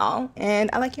really tall, and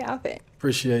I like your outfit.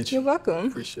 Appreciate you. You're welcome.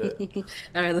 Appreciate it.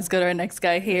 All right, let's go to our next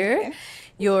guy here. Okay.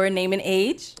 Your name and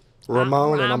age.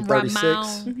 Ramon, and I'm 36.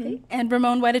 Mm-hmm. And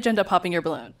Ramon, why did you end up popping your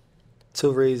balloon?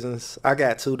 2 reasons. I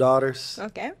got 2 daughters.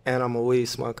 Okay. And I'm a weed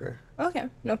smoker. Okay,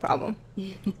 no problem.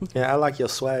 Yeah, I like your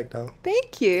swag though.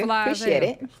 Thank you. Appreciate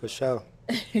it. For sure.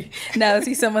 Now, is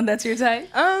he someone that's your type?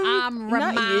 I'm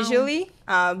not Ramon. usually,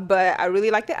 but I really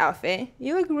like the outfit.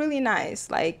 You look really nice.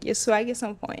 Like your swag is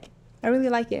on point. I really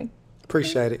like it.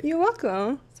 Appreciate it. You're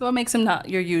welcome. So what makes him not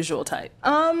your usual type?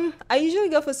 I usually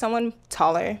go for someone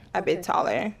taller, a bit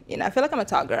taller. You know, I feel like I'm a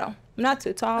tall girl. I'm not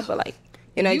too tall, but like,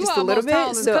 you know, just a little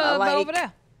bit. So I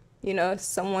like, you know,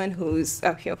 someone who's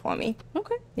up here for me.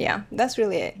 Okay. Yeah, that's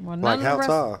really it. Well, Like how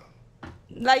tall?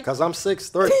 Like, cause I'm 6'3",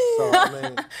 so I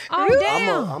mean, oh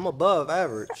damn, I'm above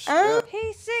average. Yeah.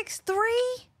 He's 6'3".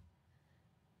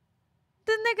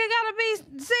 The nigga gotta be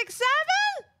 6'7".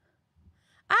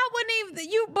 I wouldn't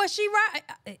even but she right.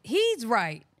 He's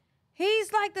right.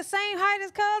 He's like the same height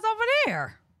as cuz over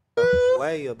there.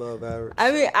 Way above average.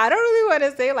 I mean, I don't really want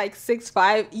to say like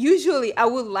 6'5". Usually, I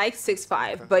would like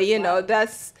 6'5", but you know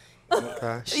that's.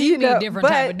 Okay. She be a different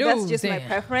type of dude. That's just my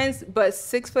preference. But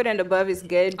 6 foot and above is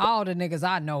good. All the niggas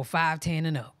I know 5'10"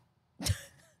 and up.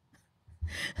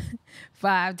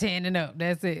 5'10" and up.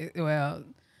 That's it. Well,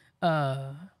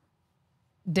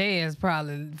 Dad's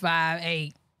probably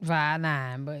 5'8",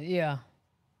 5'9", but yeah,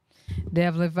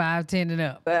 definitely 5'10" and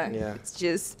up. But Yeah. it's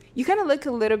just you kind of look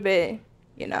a little bit,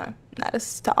 you know, not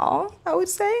as tall. I would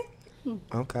say.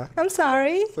 Okay. I'm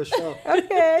sorry. For sure.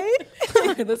 Okay.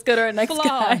 Let's go to our next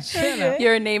guy. Shut up.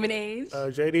 Your name and age.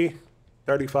 JD,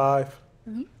 35.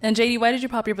 And JD, why did you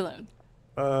pop your balloon?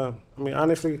 I mean,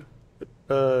 honestly,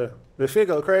 the fit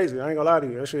go crazy. I ain't gonna lie to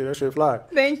you. That shit fly.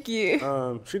 Thank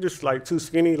you. She just like too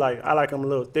skinny. Like I like them a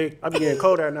little thick. I be getting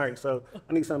cold at night, so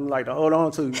I need something like to hold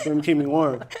on to. You feel me? Keep me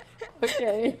warm.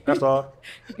 Okay. That's all.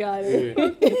 Got it.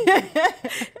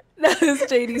 That is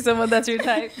JD, someone that's your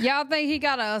type. Y'all think he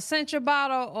got a Essentia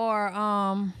bottle or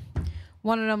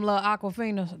one of them little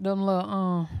Aquafinas, the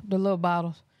little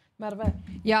bottles? Matter of fact,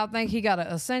 y'all think he got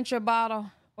a Essentia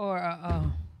bottle or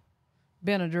a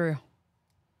Benadryl?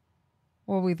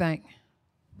 What we think?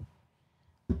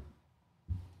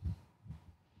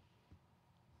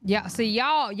 Yeah, see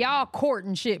y'all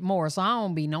courting shit more, so I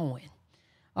don't be knowing.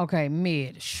 Okay,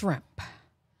 mid shrimp.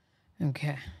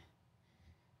 Okay.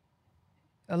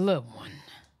 A little one.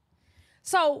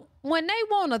 So when they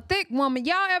want a thick woman,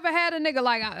 y'all ever had a nigga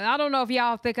like, I don't know if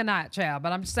y'all thick or not, child,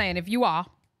 but I'm just saying if you are,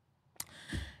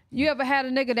 you ever had a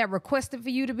nigga that requested for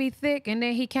you to be thick and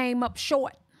then he came up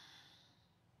short?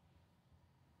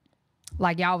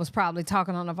 Like y'all was probably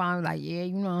talking on the phone like, yeah,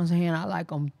 you know what I'm saying? I like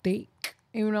them thick.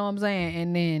 You know what I'm saying?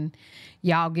 And then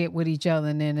y'all get with each other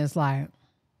and then it's like,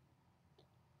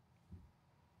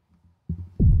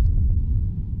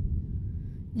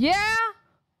 yeah?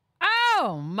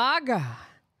 Oh my God.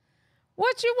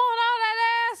 What you want all that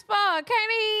ass for?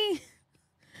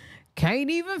 Can't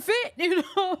even fit, you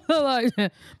know? Like,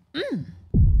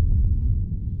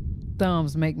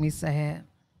 thumbs make me sad.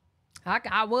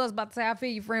 I was about to say I feel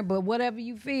you, friend, but whatever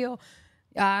you feel,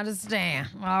 I understand.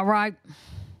 All right.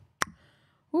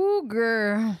 Ooh,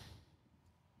 girl.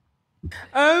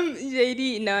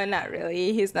 JD, no, not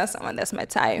really. He's not someone that's my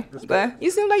type. But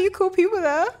you seem like you cool people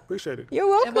though. Appreciate it. You're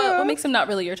welcome. And what makes him not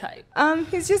really your type?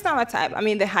 He's just not my type. I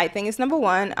mean, the height thing is number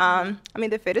one. I mean,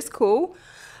 the fit is cool.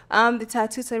 The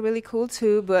tattoos are really cool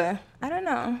too, but I don't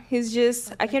know. He's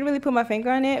just, I can't really put my finger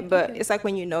on it, but it's like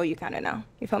when you know, you kind of know.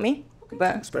 You feel me?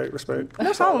 But Respect.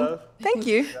 no problem. Thank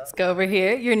you. Let's go over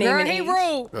here. Your name and age.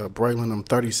 Braylon, I'm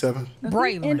 37.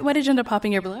 Braylon. And why did you end up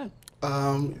popping your balloon?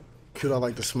 Cute, I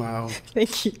like to smile.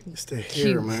 Thank you. It's the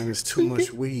hair, man. It's too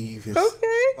much weave. It's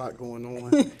a lot going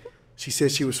on. She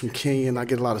said she was from Kenya, and I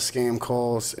get a lot of scam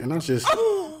calls, and I just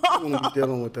don't want to be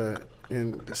dealing with that.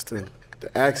 And it's the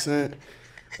accent.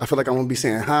 I feel like I want to be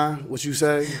saying hi, what you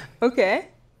say. Okay.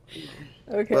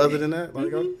 But other than that,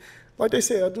 like they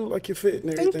say, I do like your fit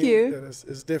and everything. Thank you. Like that.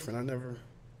 It's different.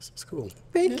 It's cool.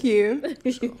 Thank you.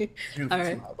 Beautiful All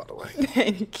right. smile, by the way.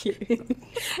 Thank you.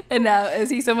 And now, is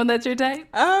he someone that's your type?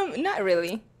 Not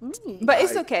really. But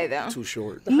it's okay though. Too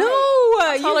short. No.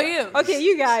 How tall are you? Okay,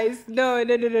 you guys. No. He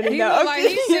look Okay. like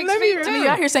he's 6 feet You too.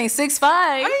 out here saying 6'5".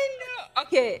 I know.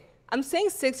 Okay. I'm saying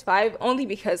 6'5" only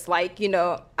because, like, you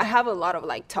know, I have a lot of,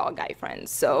 like, tall guy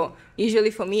friends. So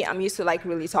usually for me, I'm used to, like,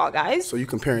 really tall guys. So you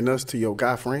comparing us to your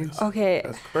guy friends? Okay.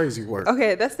 That's crazy work.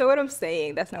 Okay, that's not what I'm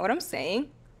saying. That's not what I'm saying.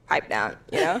 Pipe down,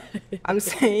 you know? I'm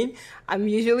saying I'm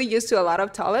usually used to a lot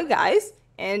of taller guys,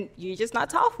 and you're just not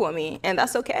tall for me. And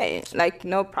that's okay. Like,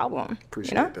 no problem.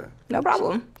 Appreciate you know? that. No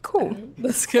problem. Cool.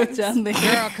 Let's go down there.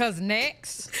 Girl, cause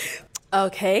next.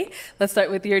 Okay, let's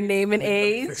start with your name and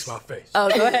age. Fix my face. Oh,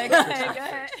 go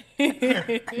ahead.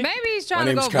 Maybe he's My trying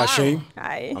to name go is viral. Kashim.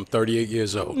 Hi. I'm 38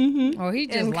 years old. Oh, he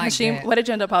just And like Kashim, that. why did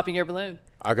you end up popping your balloon?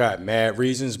 I got mad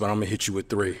reasons, but I'm gonna hit you with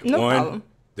 3. No One, problem.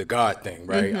 the God thing,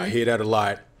 right? I hear that a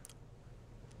lot.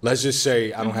 Let's just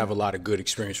say I don't have a lot of good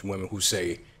experience with women who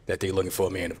say that they're looking for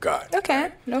a man of God.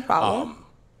 Okay, no problem.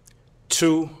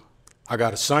 2, I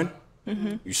got a son.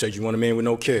 You said you want a man with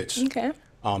no kids. Okay.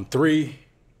 3,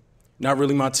 not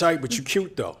really my type, but you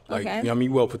cute though. Like, Okay. you know what I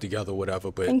mean? Well put together,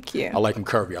 whatever. But Thank you. I like him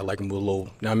curvy. I like him with a little,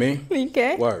 you know what I mean?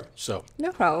 Okay. Word. So,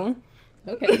 No problem.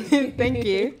 Okay. Thank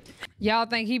you. Y'all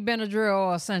think he Benadryl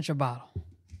or Essentia bottle?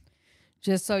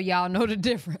 Just so y'all know the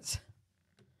difference.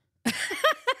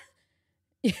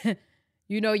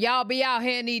 You know, y'all be out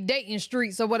here in these dating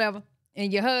streets or whatever,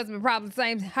 and your husband probably the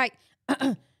same height.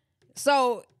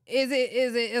 So is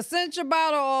it Essentia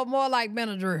bottle or more like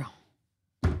Benadryl?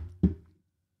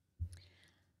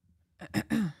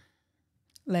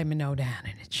 Let me know down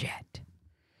in the chat.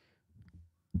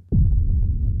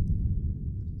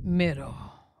 Middle.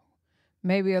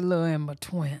 Maybe a little in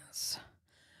betweens.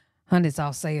 Honeys,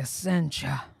 I'll say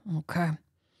essential. Okay.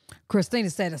 Christina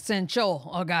said essential.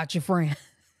 I got your friend.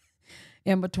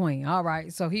 In between. All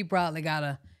right. So he probably get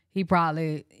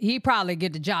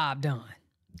the job done.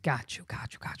 Got you.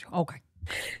 Okay.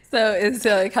 So is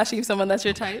Kashif someone that's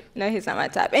your type? No, he's not my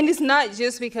type. And it's not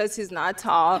just because he's not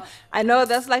tall. I know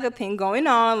that's like a thing going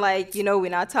on, like, you know, we're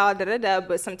not tall,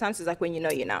 but sometimes it's like when you know,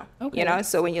 you know. Okay. You know,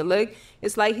 so when you look,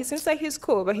 it's like he seems like he's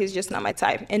cool, but he's just not my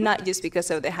type. And not just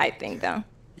because of the height thing, though.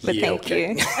 But thank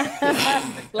you.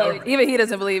 Like, even he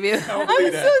doesn't believe you. I'm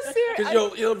so serious.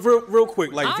 Because yo, real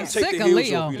quick, like, if you take the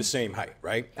heels off, you're the same height,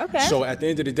 right? Okay. So at the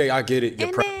end of the day, I get it.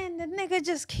 And then the nigga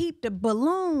just keep the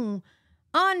balloon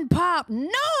unpopped,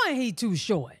 knowing he too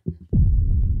short.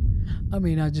 I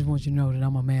mean, I just want you to know that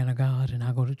I'm a man of God and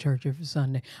I go to church every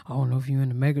Sunday. I don't know if you're in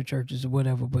the mega churches or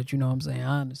whatever, but you know what I'm saying?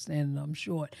 I understand that I'm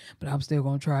short, but I'm still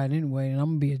going to try it anyway, and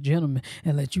I'm going to be a gentleman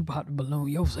and let you pop the balloon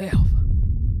yourself.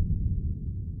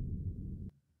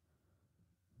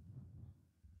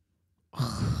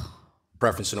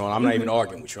 Preference and all. I'm not even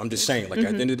arguing with you. I'm just saying, like,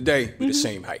 at the end of the day, we're the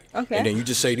same height. Okay. And then you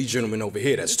just say these gentlemen over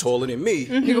here that's taller than me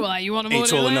You go like, you want to ain't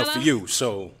tall enough for you.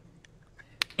 So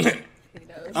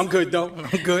I'm good though.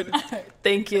 I'm good.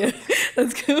 Thank you.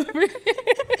 Let's go over here.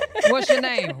 What's your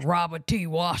name? Robert T.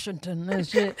 Washington and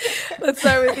shit. Let's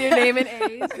start with your name and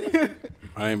age.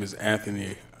 My name is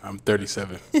Anthony. I'm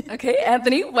 37. Okay,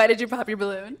 Anthony, why did you pop your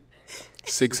balloon?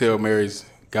 6 Hail Marys.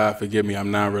 God forgive me,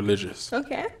 I'm non-religious.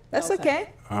 Okay, that's okay.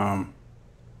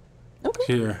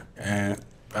 Here, and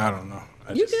I don't know.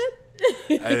 You good?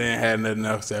 I didn't have nothing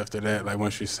else after that. Like,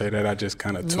 once you say that, I just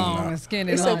kind of tune out. Long and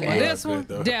skinny, long. Okay. This one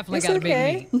definitely got a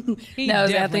big meat. Now,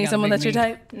 is Anthony someone that's your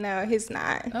type? No, he's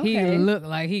not. Okay. He look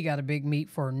like he got a big meat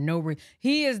for no reason.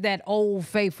 He is that old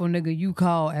faithful nigga you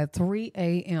call at 3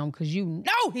 a.m. because you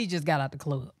know he just got out the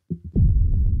club.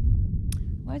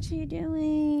 What you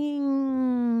doing?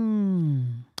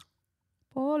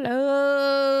 Pull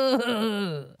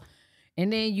up.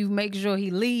 And then you make sure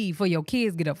he leave for your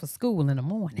kids get up for school in the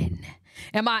morning.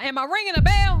 Am I ringing a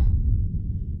bell?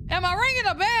 Am I ringing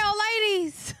a bell,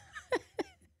 ladies?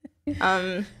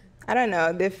 I don't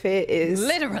know. The fit is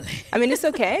literally. I mean, it's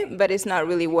okay, but it's not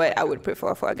really what I would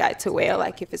prefer for a guy to wear.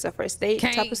 Like if it's a first date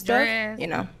type of stuff, dress. you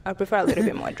know, I prefer a little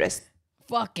bit more dressed.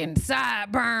 Fucking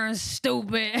sideburns,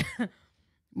 stupid.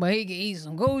 But he can eat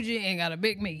some Gucci and got a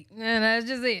big meat, and that's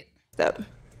just it. So,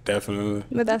 definitely.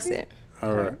 But that's it.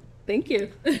 All right. Thank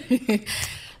you.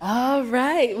 All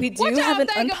right. We do what have an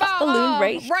think unpopped about, balloon,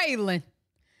 right? Raylan.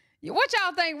 What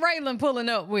y'all think Raylan pulling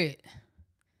up with?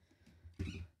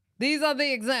 These are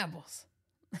the examples.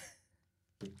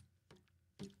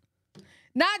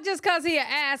 Not just because he an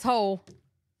asshole.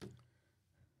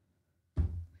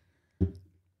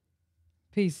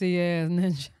 PC ass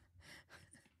ninja.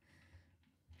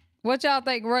 What y'all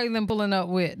think Raylan pulling up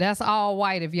with? That's all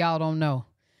white if y'all don't know.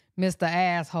 Mr.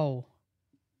 Asshole.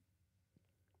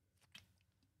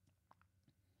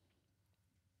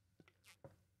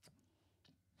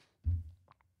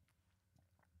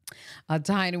 A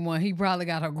tiny one. He probably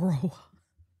got a grower.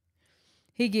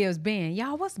 He gives Ben.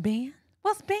 Y'all, what's Ben?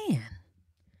 What's Ben?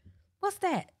 What's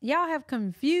that? Y'all have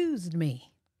confused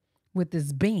me with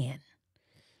this Ben.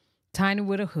 Tiny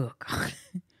with a hook.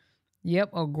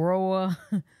 Yep, a grower.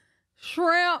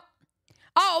 Shrimp.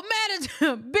 Oh,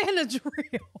 Benadryl.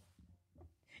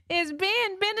 Is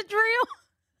Ben Benadryl?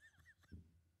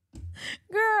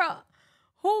 Girl,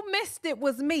 who missed it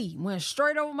was me. Went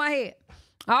straight over my head.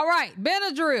 All right,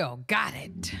 Benadryl. Got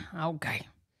it. Okay.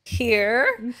 Here.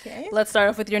 Okay. Let's start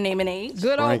off with your name and age.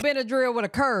 Good old Benadryl with a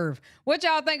curve. What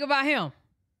y'all think about him?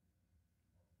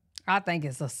 I think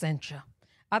it's Essentia.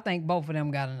 I think both of them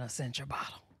got an Essentia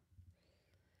bottle.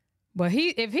 But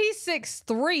if he's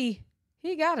 6'3",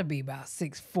 he got to be about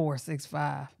 6'4",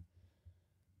 6'5".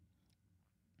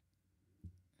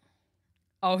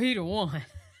 Oh, he the one.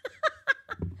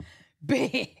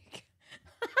 Big.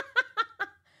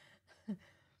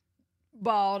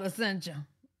 Bald Essentia.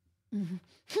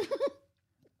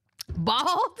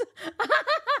 Bald?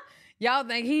 Y'all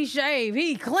think he shaved.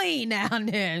 He clean down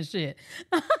there and shit.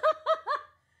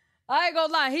 I ain't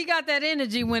gonna lie. He got that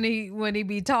energy when he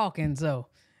be talking, so...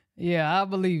 Yeah, I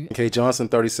believe it. K. Johnson,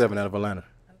 37, out of Atlanta.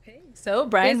 Okay, so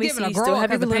Brian, we see you still have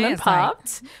your balloon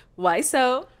unpopped. Why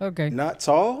so? Okay. Not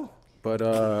tall, but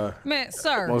man,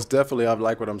 sir. Most definitely, I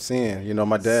like what I'm seeing. You know,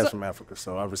 my dad's from Africa,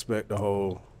 so I respect the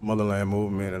whole motherland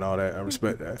movement and all that. I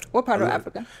respect that. What part of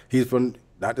Africa? He's from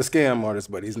not the scam artist,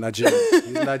 but he's Nigerian.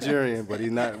 He's Nigerian, but we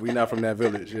not from that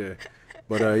village. Yeah.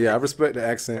 But yeah, I respect the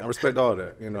accent. I respect all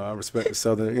that. You know, I respect the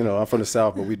Southern. You know, I'm from the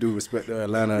South, but we do respect the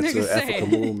Atlanta to Africa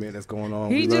movement that's going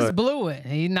on. He just blew it.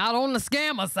 He's not on the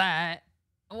scammer side.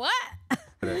 What?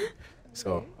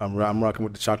 So I'm rocking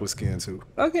with the chocolate skin too.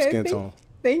 Okay. Skin tone.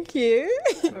 Thank you.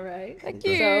 All right. Thank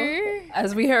you. So,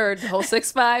 as we heard, the whole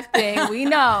 6'5" thing, we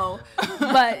know.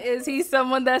 But is he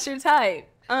someone that's your type?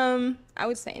 I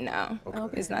would say no.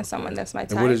 Okay. It's not someone that's my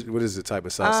type. And what is the type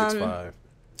of size 6'5"?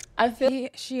 I feel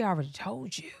she already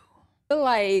told you.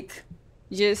 Like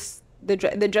just the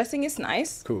dressing is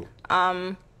nice. Cool.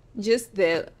 Just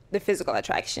the physical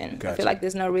attraction. Gotcha. I feel like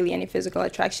there's not really any physical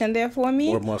attraction there for me.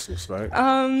 More muscles, right?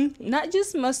 Not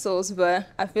just muscles, but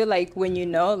I feel like when you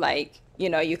know, like, you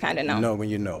know, you kind of know. You know when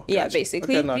you know. Yeah, Gotcha.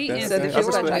 basically. Okay, So the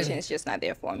physical attraction is just not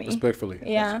there for me. Respectfully.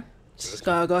 Yeah. Just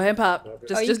go ahead and pop.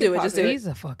 Just do it. Just do it. He's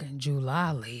a fucking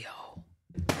July Leo.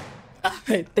 All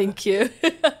right, thank you.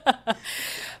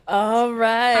 All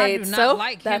right, so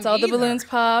like that's all the balloons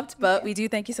popped, but we do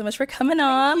thank you so much for coming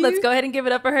on. Let's go ahead and give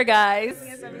it up for her, guys.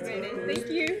 Yes, I'm excited. Thank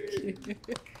you.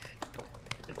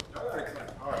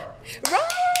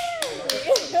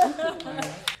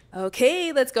 Right.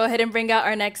 Okay, let's go ahead and bring out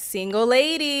our next single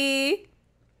lady.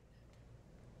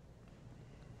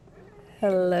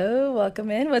 Hello,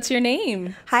 welcome in. What's your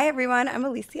name? Hi, everyone. I'm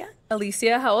Alicia.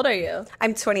 Alicia, how old are you?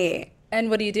 I'm 28. And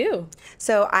what do you do?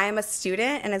 So I'm a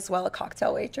student and as well a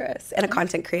cocktail waitress and a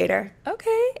content creator.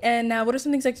 Okay. And now what are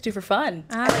some things you like to do for fun?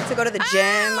 I like to go to the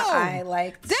gym. I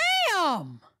like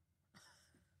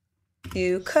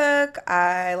to cook.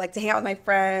 I like to hang out with my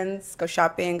friends, go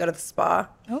shopping, go to the spa.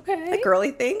 Okay. Like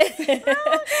girly things.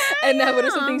 And now what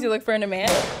are some things you look for in a man?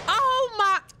 Oh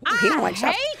my, He don't like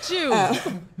I hate you.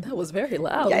 That was very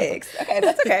loud. Yikes. Okay,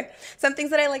 that's okay. Some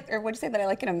things that I like, or what'd you say that I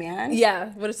like in a man?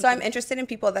 Yeah. So I'm interested in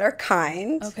people that are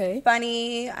kind, okay,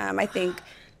 funny, I think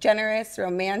generous,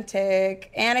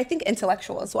 romantic, and I think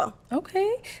intellectual as well.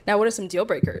 Okay. Now what are some deal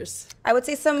breakers? I would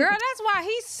say some... Girl, that's why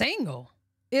he's single.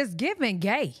 It's giving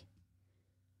gay.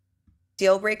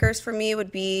 Deal breakers for me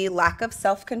would be lack of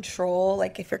self-control.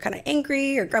 Like if you're kind of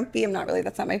angry or grumpy,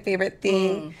 that's not my favorite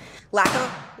thing.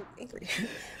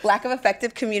 Lack of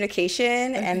effective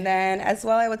communication. Okay. And then as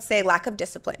well, I would say lack of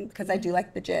discipline because I do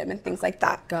like the gym and things like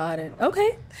that. Got it.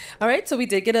 Okay. All right. So we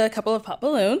did get a couple of pop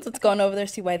balloons. Let's go on over there,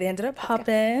 see why they ended up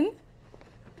popping.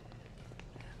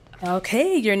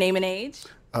 Okay. Your name and age?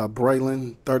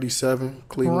 Braylon, 37,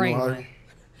 Cleveland, Ohio.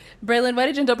 Braylon, why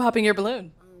did you end up popping your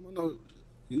balloon?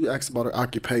 You asked about her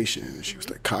occupation. She was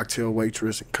the cocktail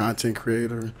waitress and content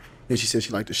creator. And she said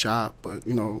she liked to shop, but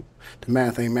you know, the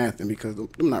math ain't mathing because them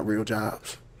not real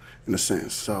jobs, in a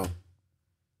sense. So.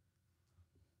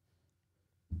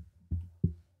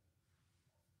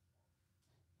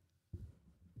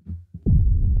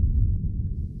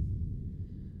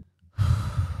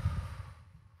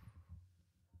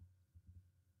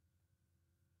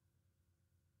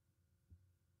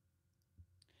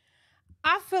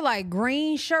 I feel like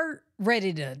green shirt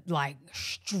ready to like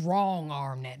strong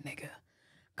arm that nigga.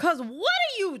 Cause what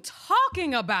are you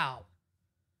talking about?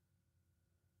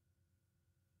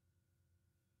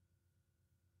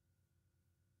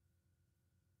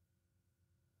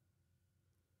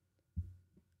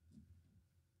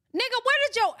 Nigga, where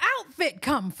did your outfit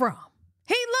come from?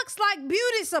 He looks like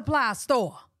beauty supply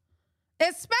store.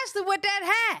 Especially with that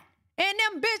hat and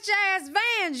them bitch ass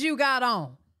Vans you got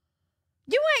on.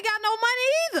 You ain't got no money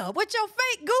either with your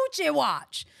fake Gucci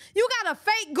watch. You got a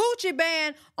fake Gucci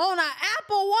band on an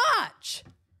Apple Watch.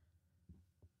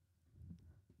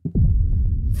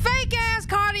 Fake ass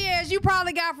Cartiers you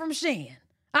probably got from Shein.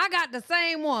 I got the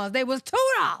same ones. They was $2.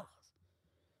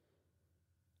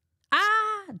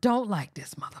 I don't like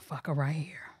this motherfucker right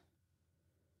here.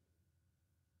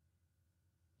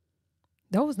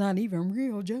 Those not even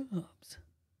real jobs.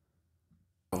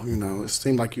 You know, it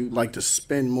seems like you like to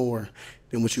spend more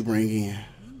than what you bring in,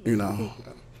 you know.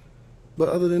 But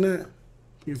other than that,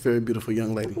 you're a very beautiful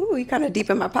young lady. Ooh, you kind of deep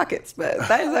in my pockets, but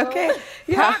that is okay.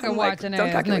 Yeah, I'm like, don't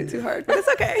calculate too hard, but it's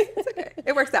okay. It's okay.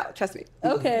 It works out, trust me.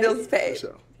 Okay. Bills paid.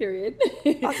 Sure. Period.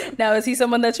 Awesome. Now, is he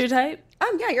someone that's your type?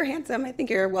 Yeah, you're handsome. I think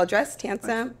you're well-dressed,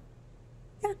 handsome.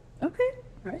 Yeah. Okay.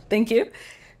 All right. Thank you.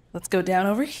 Let's go down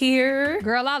over here.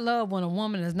 Girl, I love when a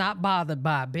woman is not bothered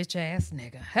by a bitch ass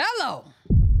nigga. Hello.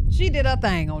 She did her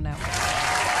thing on that one.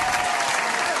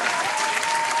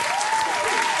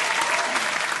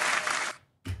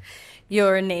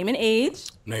 Your name and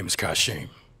age? Name is Kashim,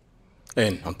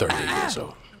 and I'm 38 years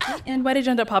old. And why did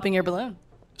you end up popping your balloon?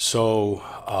 So,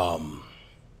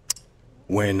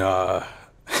 when,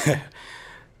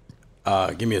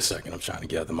 give me a second, I'm trying to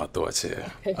gather my thoughts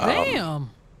here. Damn.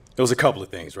 it was a couple of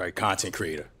things, right? Content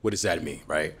creator. What does that mean,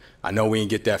 right? I know we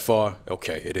didn't get that far.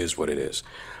 Okay, it is what it is.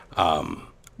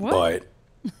 But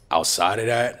outside of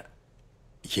that,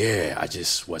 yeah, I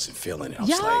just wasn't feeling it.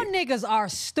 Y'all niggas are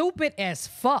stupid as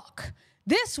fuck.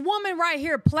 This woman right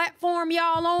here, platform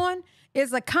y'all on,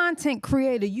 is a content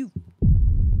creator.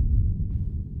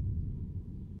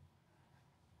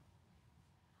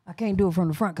 I can't do it from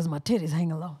the front because my titties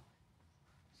hanging low.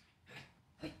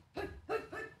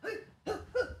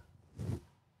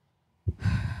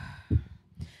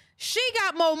 She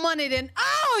got more money than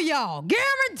all y'all.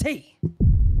 Guarantee.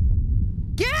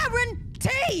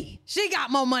 Guarantee. She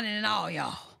got more money than all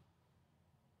y'all.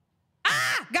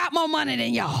 I got more money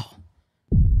than y'all.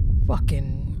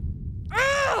 Fucking.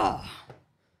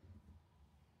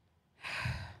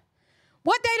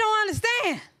 What they don't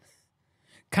understand?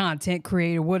 Content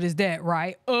creator, what is that,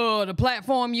 right? The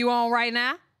platform you on right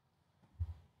now?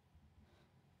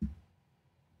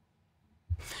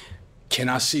 Can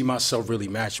I see myself really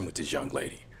matching with this young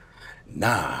lady?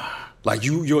 Nah. Like,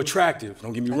 you're attractive,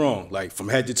 don't get me wrong. Like, from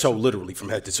head to toe, literally from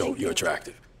head to toe, you're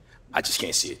attractive. I just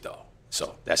can't see it, though.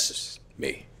 So, that's just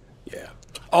me. Yeah.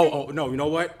 Oh, no, you know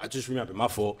what? I just remembered, my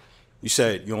fault. You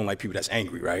said you don't like people that's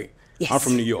angry, right? Yes. I'm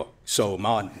from New York, so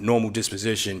my normal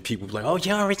disposition, people be like, oh,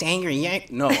 you're always angry, yeah?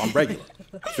 No, I'm regular.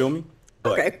 Feel me?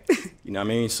 But, okay. You know what I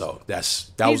mean? So, that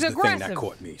was the thing that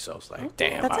caught me. So, I was like,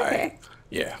 damn, all right.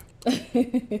 Yeah.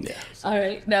 Yeah. All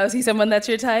right. Now, is he someone that's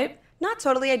your type? Not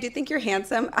totally. I do think you're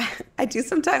handsome. I do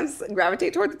sometimes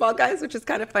gravitate towards bald guys, which is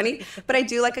kind of funny. But I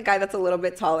do like a guy that's a little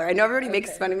bit taller. I know everybody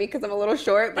makes fun of me because I'm a little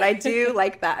short, but I do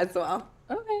like that as well.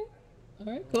 Okay. All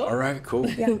right, cool. All right, cool.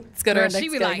 Yeah. Let's go to our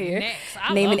next guy here.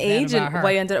 Name and age and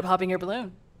why you ended up popping your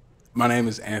balloon. My name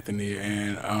is Anthony,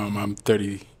 and I'm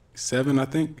 37, I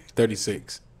think,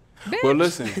 36. Bitch. Well,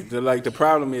 listen, the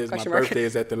problem is my birthday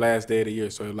is at the last day of the year,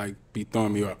 so it be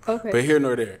throwing me off. Okay. But here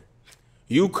nor there.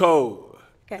 You cold.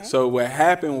 Okay. So what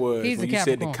happened was when you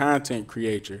said the content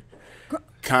creator,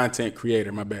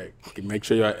 my bad. Make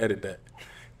sure y'all edit that.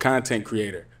 Content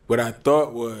creator. What I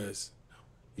thought was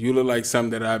you look like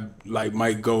something that I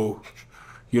might go,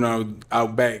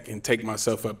 out back and take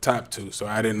myself up top to. So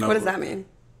I didn't know. What does that mean?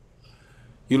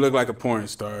 You look like a porn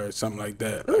star or something like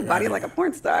that. Ooh, body like a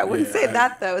porn star. I wouldn't say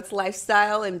that, though. It's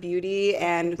lifestyle and beauty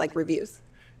and, reviews.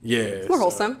 Yeah. It's more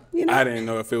wholesome, I didn't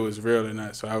know if it was real or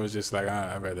not, so I was just like,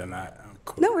 I'd rather not. I'm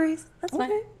cool. No worries. That's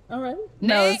fine. All right.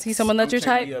 Now, is he someone that's your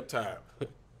type? Me up top.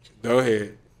 Go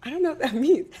ahead. I don't know what that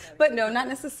means. But no, not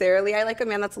necessarily. I like a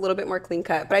man that's a little bit more clean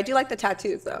cut. But I do like the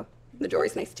tattoos, though. The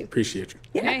jewelry's nice, too. Appreciate you.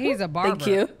 Yeah, he's a barber. Thank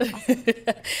you.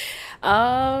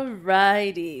 All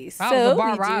righty. So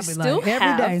we do still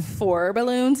have 4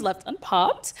 balloons left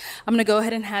unpopped. I'm going to go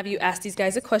ahead and have you ask these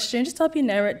guys a question. Just help you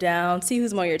narrow it down. See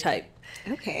who's more your type.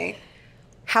 Okay.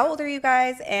 How old are you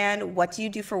guys, and what do you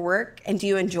do for work, and do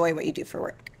you enjoy what you do for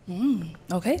work?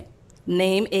 Okay.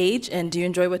 Name, age, and do you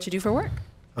enjoy what you do for work?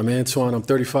 I'm Antoine. I'm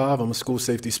 35. I'm a school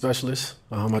safety specialist.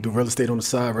 I do real estate on the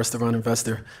side, restaurant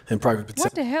investor, and private protection.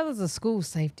 What the hell is a school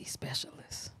safety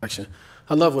specialist?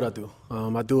 I love what I do.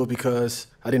 I do it because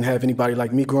I didn't have anybody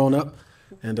like me growing up,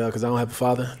 and because I don't have a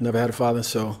father, never had a father,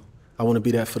 so I want to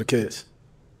be that for the kids.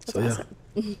 That's awesome.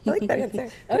 I like that answer.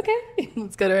 Okay.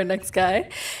 Let's go to our next guy.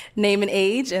 Name and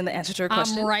age and the answer to our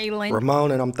question. I'm Raylan.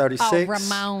 Ramon, and I'm 36. Oh,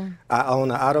 Ramon. I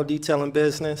own an auto detailing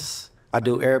business. I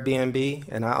do Airbnb,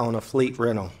 and I own a fleet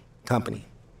rental company.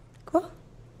 Cool.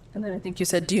 And then I think you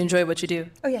said, do you enjoy what you do?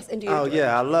 Oh, yes, and do you enjoy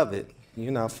yeah, I love it.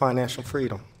 Financial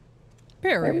freedom.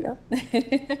 Period.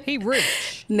 He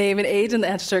rich. Name and age and the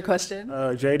answer to our question.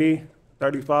 JD,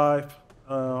 35.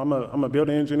 I'm a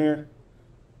building engineer.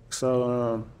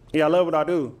 So, I love what I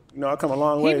do. I come a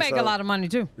long way. He make a lot of money,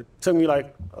 too. It took me,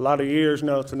 a lot of years,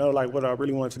 to know, what I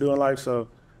really wanted to do in life. So,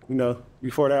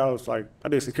 before that, I was I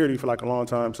did security for, a long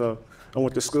time. So, I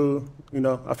went to school,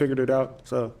 I figured it out.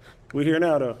 So, we're here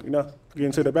now, though, get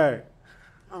into the bag.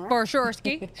 For sure,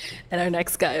 Ski. And our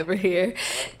next guy over here.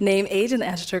 Name, age, and the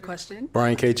answer to your question.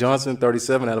 Brian K. Johnson,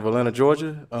 37, out of Atlanta,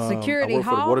 Georgia. Security I work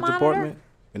for the hall water monitor? department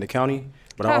in the county.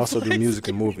 But I also do music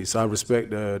and movies. So I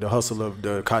respect the hustle of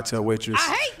the cocktail waitress.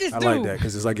 I hate this dude. I like that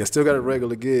because it's I still got a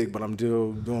regular gig, but I'm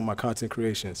still doing my content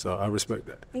creation. So I respect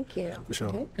that. Thank you. For sure.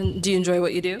 Okay. And do you enjoy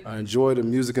what you do? I enjoy the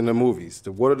music and the movies.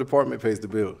 The water department pays the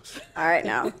bills. All right,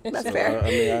 now. That's fair.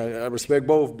 I respect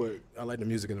both, but I like the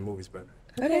music and the movies better.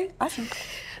 Okay, awesome.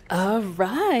 All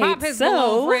right. Pop his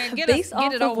balloon, friend. Based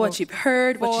off of what you've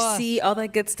heard, what you see, all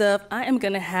that good stuff, I am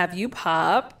going to have you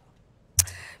pop.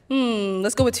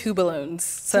 Let's go with 2 balloons.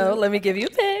 So let me give you a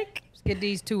pick. Let's get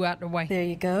these 2 out the way. There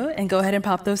you go. And go ahead and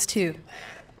pop those 2.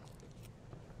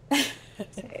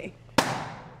 Okay.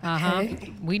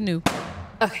 We knew.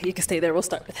 Okay, you can stay there. We'll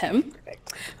start with him.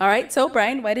 Perfect. All right, so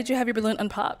Brian, why did you have your balloon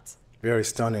unpopped? Very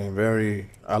stunning.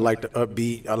 I like the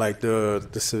upbeat. I like the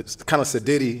kind of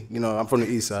sedity. You know, I'm from the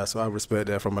east side, so I respect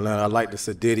that from Atlanta. I like the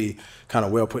sedity, kind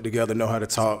of well put together, know how to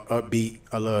talk, upbeat.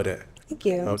 I love that. Thank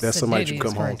you. That's somebody you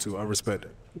come home to. I respect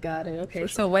it. Got it. Okay.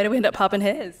 So why did we end up popping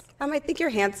his? I think you're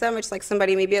handsome. It's like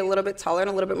somebody maybe a little bit taller and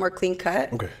a little bit more clean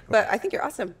cut. Okay. But I think you're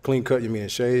awesome. Clean cut, you mean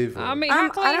shave? Or? I mean, how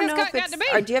clean his cut got to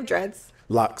be? Do you have dreads?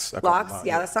 Locks. Locks?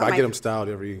 Yeah, that's not I get them styled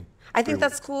every... I think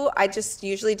that's cool. I just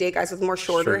usually date guys with more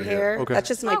shorter hair. Okay. That's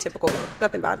just my typical,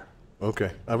 nothing bad.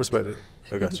 Okay, I respect it.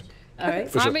 I got you. All right.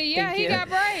 For sure. I mean, yeah, he got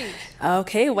braids.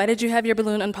 Okay, why did you have your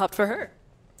balloon unpopped for her?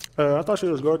 I thought she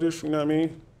was gorgeous, you know what I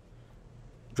mean?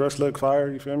 Dress look fire,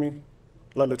 you feel me?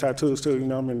 Love the tattoos too, you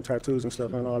know, I'm into tattoos and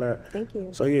stuff and all that. Thank you.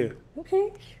 So yeah.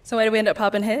 Okay. So why did we end up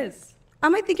popping his?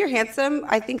 I think you're handsome.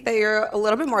 I think that you're a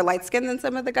little bit more light-skinned than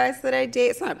some of the guys that I date.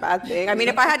 It's not a bad thing. I mean,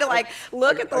 if I had to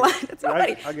look at the line, it's not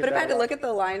funny. But if I had to look at the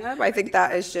lineup, I think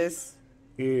that is just.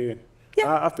 Yeah.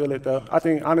 I feel it though. I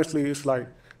think honestly, it's like,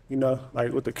 you know,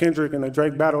 like with the Kendrick and the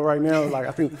Drake battle right now, like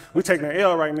I think we're taking an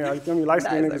L right now. You feel me?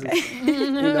 Light-skinned niggas. Okay.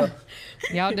 You know.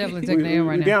 Y'all definitely taking the L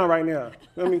right now. We down right now. You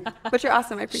feel me? But you're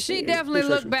awesome. I appreciate She it. definitely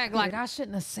looked back like, I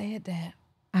shouldn't have said that.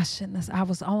 I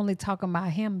was only talking about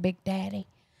him, Big Daddy.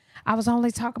 I was only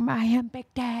talking about him, Big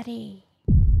Daddy.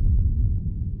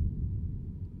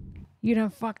 You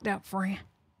done fucked up, friend.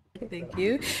 Thank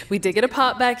you. We did get a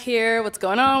pop back here. What's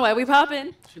going on? Why are we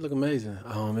popping? She look amazing.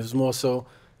 It was more so,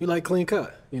 you like clean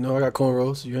cut. You know, I got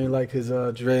cornrows. You ain't like his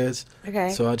dreads. Okay.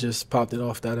 So I just popped it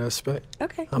off that aspect.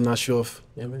 Okay. I'm not sure if,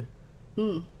 you know what I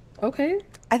mean? Okay.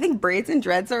 I think braids and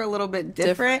dreads are a little bit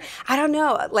different. I don't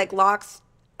know, like locks.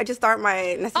 I just aren't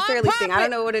my necessarily thing. I don't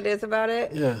know what it is about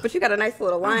it. Yeah. But you got a nice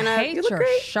little lineup. I hate You look your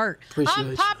great. shirt. Appreciate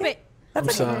you. Unpop it. I'm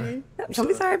sorry. Don't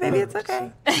be sorry, baby. It's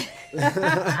okay.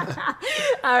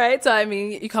 All right. So, I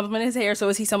mean, you compliment his hair. So,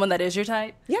 is he someone that is your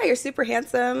type? Yeah, you're super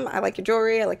handsome. I like your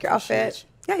jewelry. I like your outfit.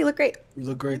 Yeah, you look great. You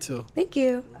look great too. Thank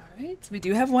you. All right. We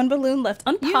do have one balloon left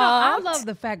unpopped. You know, I love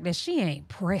the fact that she ain't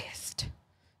pressed.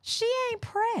 She ain't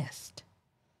pressed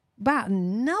about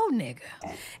no nigga.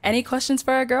 Any questions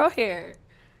for our girl here?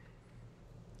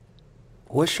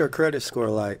 What's your credit score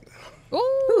like?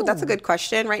 Ooh, that's a good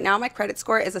question. Right now, my credit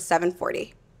score is a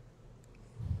 740.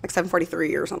 Like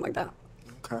 743 or something like that.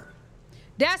 Okay.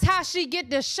 That's how she get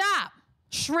the shop.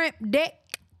 Shrimp dick.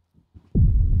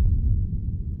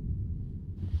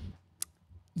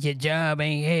 Your job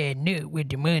ain't adding up with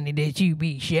the money that you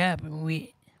be shopping with.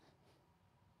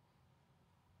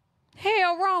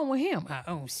 Hell wrong with him. I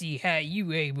don't see how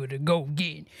you able to go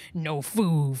get no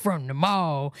food from the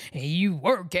mall and you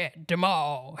work at the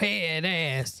mall, head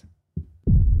ass.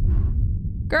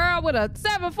 Girl with a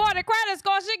 740 credit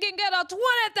score, she can get a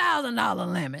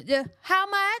 $20,000 limit. Yeah. How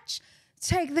much?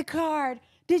 Take the card.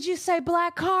 Did you say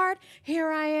black card? Here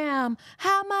I am.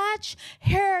 How much?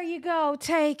 Here you go.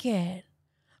 Take it.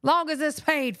 Long as it's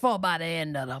paid for by the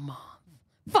end of the month.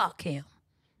 Fuck him.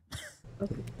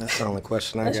 That's the only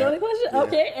question I got. That's your only question? Yeah.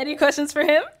 Okay. Any questions for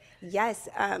him? Yes.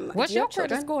 What's your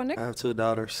credit score, Nick? I have 2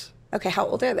 daughters. Okay, how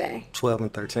old are they? 12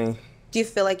 and 13. Do you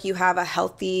feel like you have a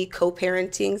healthy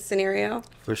co-parenting scenario?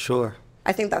 For sure.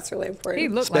 I think that's really important. He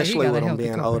looked Especially like he got with a them healthy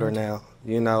being older co-parent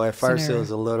now. You know, at first scenario. it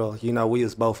was a little, you know, we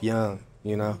was both young,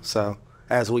 you know. So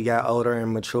as we got older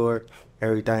and matured,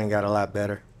 everything got a lot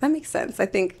better. That makes sense. I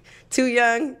think too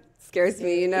young scares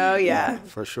me, you know? Yeah.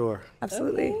 For sure.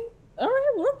 Absolutely. Okay. All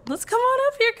right, well, let's come on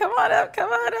up here. Come on up,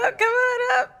 come on up, come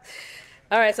on up.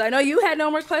 All right, so I know you had no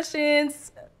more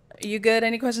questions. Are you good?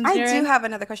 Any questions, I Jaren? do have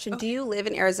another question. Do you live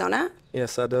in Arizona?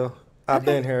 Yes, I do. I've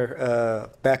been here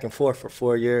back and forth for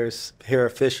 4 years, here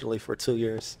officially for 2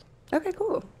 years. Okay,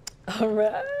 cool. All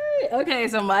right. Okay,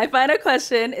 so my final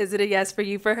question, is it a yes for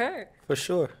you for her? For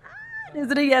sure.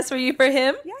 Is it a yes for you for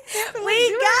him? Yes,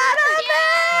 We got him!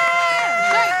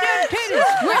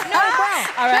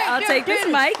 All right, I'll take this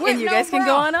mic and you guys can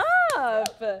go on up.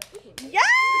 Yes!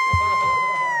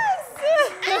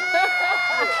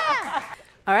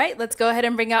 All right, let's go ahead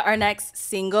and bring out our next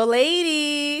single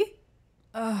lady.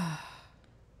 Woohoo!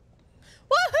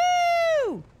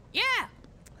 Yeah.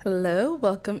 Hello,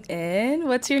 welcome in.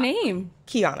 What's your name?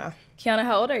 Kiana. Kiana,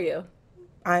 how old are you?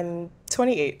 I'm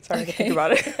 28. Sorry to think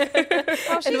about it.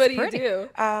 And what do you do?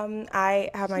 I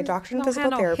have my doctorate in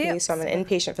physical therapy, so I'm an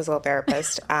inpatient physical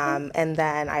therapist. And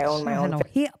then I own my own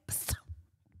hips.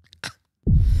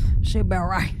 She about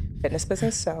right. fitness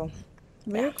business. So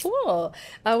very cool.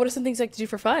 What are some things you like to do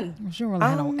for fun? She don't really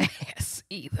have no ass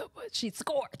either, but she's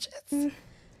gorgeous.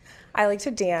 I like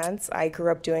to dance. I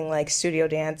grew up doing like studio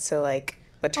dance, so like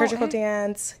liturgical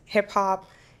dance, hip hop,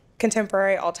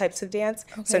 contemporary, all types of dance.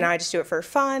 Okay. So now I just do it for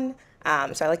fun.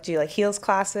 So I like to do like heels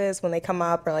classes when they come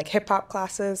up, or like hip hop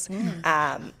classes.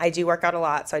 I do work out a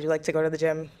lot, so I do like to go to the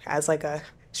gym as like a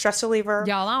stress reliever,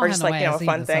 y'all, I don't or just like a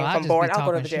fun thing. If I'm bored, I'll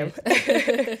go to the gym,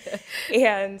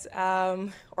 and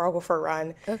or I'll go for a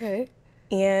run. Okay.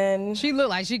 And she look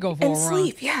like she go for a run. And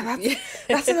sleep, yeah,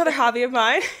 that's another hobby of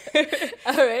mine.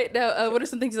 All right, now what are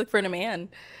some things you look for in a man?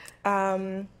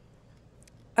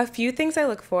 A few things I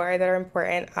look for that are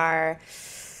important are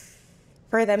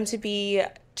for them to be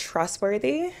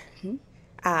trustworthy.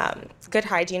 Good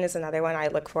hygiene is another one I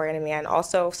look for in a man.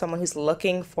 Also, someone who's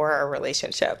looking for a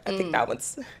relationship. I think that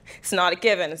one's, it's not a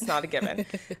given. It's not a given.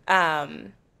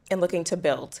 And looking to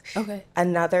build. Okay.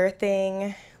 Another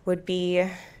thing would be...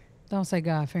 Don't say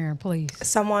God-fearing, please.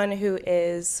 Someone who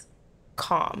is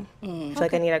calm. I feel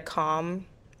like I need a calm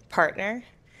partner.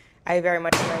 I very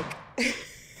much like...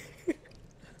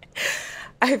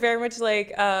 I very much like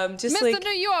just Mr. like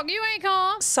New York, you ain't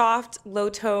calm. Soft, low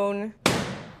tone.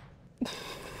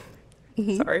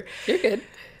 Sorry, you're good.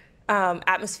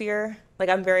 Atmosphere. Like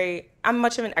I'm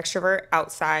much of an extrovert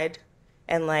outside,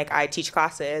 and like I teach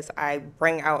classes. I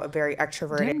bring out a very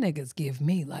extroverted. Them niggas give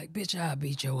me like, bitch, I'll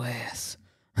beat your ass.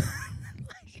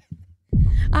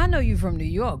 I know you from New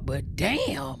York, but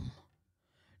damn,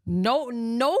 no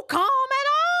calm at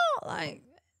all. Like.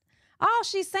 All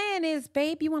she's saying is,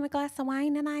 babe, you want a glass of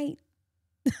wine tonight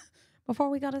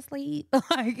before we go to sleep?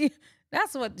 Like,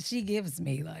 that's what she gives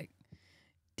me. Like,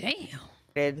 damn.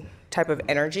 Type of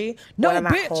energy. No, when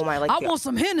I'm bitch, at home, I want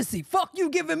some Hennessy. Fuck you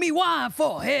giving me wine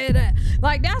for. Head that.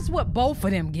 Like, that's what both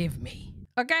of them give me.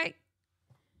 Okay?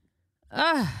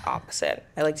 Opposite.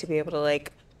 I like to be able to,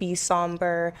 like, be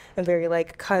somber and very,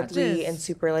 like, cuddly and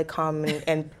super, like, calm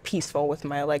and peaceful with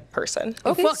my, like, person.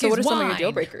 Okay, so what are some of your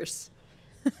deal breakers?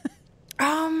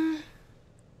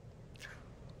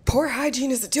 Poor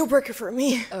hygiene is a deal breaker for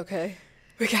me. Okay.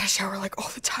 We gotta shower like all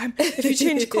the time. If you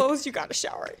change clothes, you gotta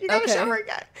shower. You gotta shower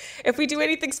again. If we do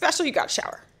anything special, you gotta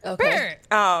shower. Okay.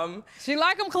 She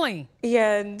like them clean.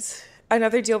 And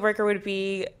another deal breaker would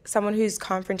be someone who's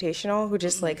confrontational, who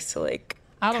just likes to like.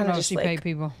 I don't know if she pay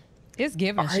people. It's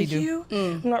given she do.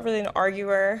 I'm not really an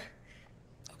arguer.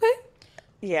 Okay.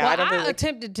 Yeah, well, I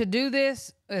attempted to do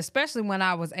this, especially when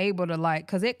I was able to like,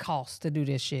 cause it costs to do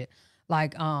this shit.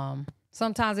 Like,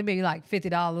 sometimes it'd be like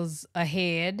 $50 a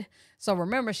head. So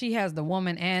remember, she has the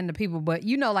woman and the people, but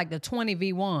you know, like the 20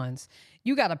 V1s,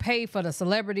 you got to pay for the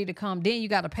celebrity to come. Then you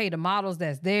got to pay the models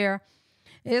that's there.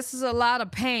 This is a lot of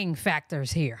paying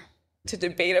factors here. To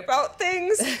debate about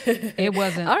things. It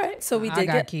wasn't. All right, so we did I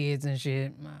got kids and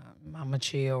shit. I'm a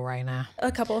chill right now.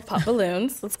 A couple of pop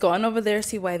balloons. Let's go on over there,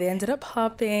 see why they ended up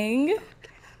popping.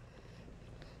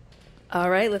 All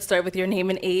right, let's start with your name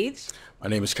and age. My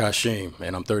name is Kashim,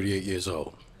 and I'm 38 years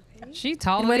old. She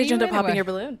taller. Why did you end up popping your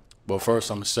balloon? Well, first,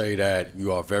 I'm going to say that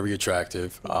you are very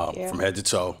attractive from head to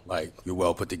toe. Like, you're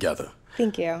well put together.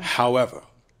 Thank you. However,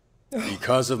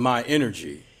 because of my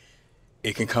energy,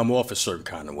 it can come off a certain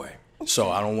kind of way.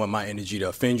 So I don't want my energy to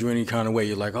offend you any kind of way.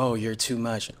 You're like, oh, you're too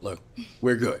much. Look,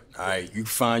 we're good. All right, you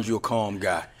find you a calm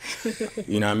guy.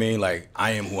 You know what I mean? Like,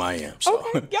 I am who I am. So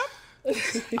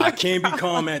I can be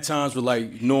calm at times, but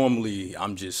like normally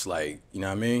I'm just like, you know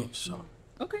what I mean? So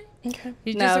okay.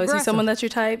 Now, is he someone that's your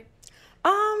type?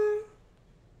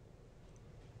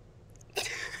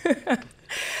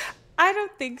 I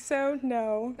don't think so.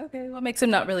 No. Okay. What makes him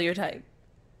not really your type?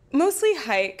 Mostly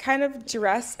height, kind of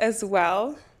dress as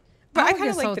well. But I kind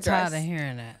of like the dress. I'm so tired of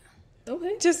hearing that.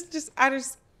 Okay.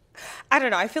 I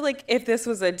don't know. I feel like if this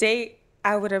was a date,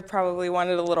 I would have probably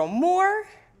wanted a little more.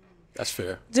 That's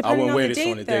fair. Depending I wouldn't wear on the this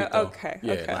on a date, though. Okay.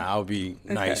 Yeah, okay. Nah, I'll be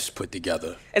nice, put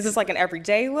together. Is this like an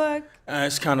everyday look?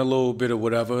 It's kind of a little bit of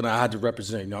whatever. And I had to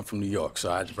represent. You know, I'm from New York,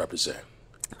 so I had to represent.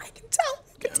 I can tell.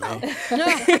 Okay.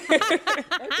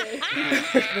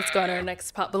 Let's go on to our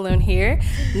next pop balloon here.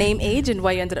 Name, age, and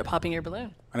why you ended up popping your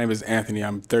balloon. My name is Anthony.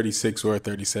 I'm 36 or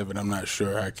 37. I'm not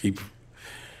sure. I keep,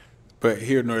 but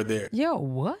here nor there. Yo,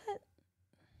 what?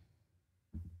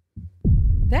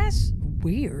 That's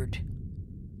weird.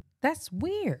 That's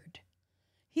weird.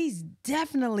 He's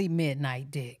definitely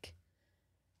midnight dick.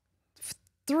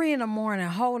 3 a.m.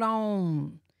 Hold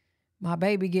on. My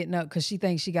baby getting up because she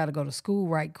thinks she got to go to school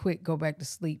right quick, go back to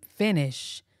sleep,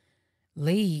 finish,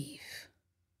 leave.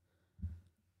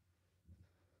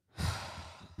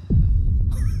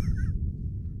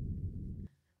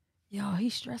 Y'all,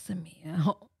 he's stressing me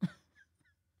out.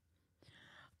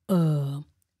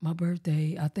 My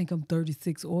birthday, I think I'm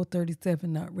 36 or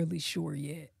 37, not really sure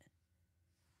yet.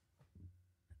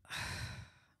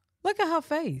 Look at her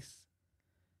face.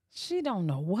 She don't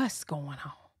know what's going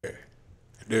on.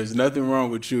 There's nothing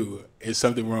wrong with you. It's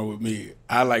something wrong with me.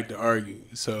 I like to argue,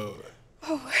 so.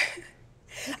 Oh.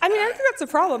 I mean, I think that's a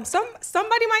problem.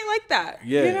 Somebody might like that.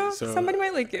 Yeah, you know, so somebody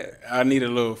might like it. I need a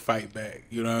little fight back.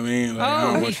 You know what I mean? Like,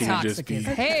 I don't want you to just be.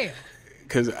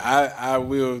 Because I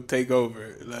will take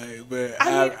over. Like, but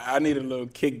I need a little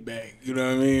kickback. You know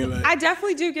what I mean? Like, I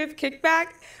definitely do give kickback,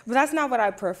 but that's not what I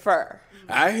prefer.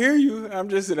 I hear you. I'm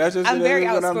very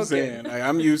outspoken. What I'm saying. Like,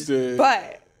 I'm used to.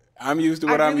 But I'm used to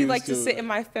what I'm used to. I really like to sit in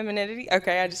my femininity.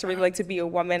 Okay, I just really like to be a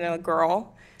woman and a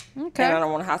girl. Okay. And I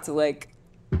don't want to have to like.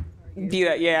 Be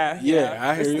that, yeah.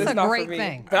 I hear you. It's a great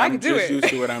thing, but I can do it. I'm just used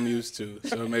to what I'm used to,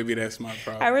 so maybe that's my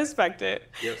problem. I respect it.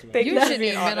 Yes, Thank you shouldn't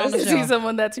even been on the show. See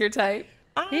someone that's your type.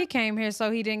 He came here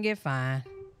so he didn't get fined.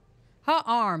 Her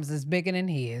arms is bigger than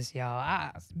his, y'all.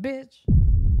 Eyes, bitch.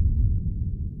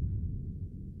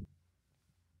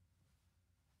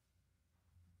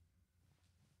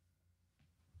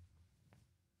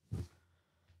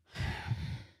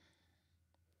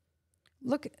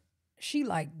 Look at. She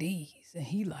like these and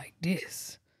he like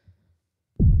this.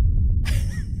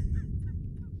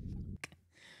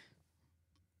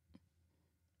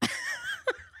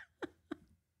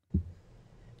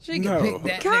 She can pick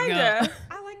that nigga up.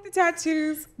 I like the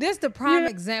tattoos. This the prime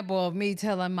example of me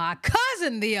telling my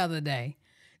cousin the other day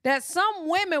that some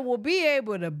women will be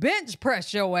able to bench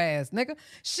press your ass, nigga.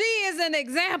 She is an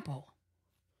example.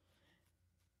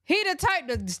 He the type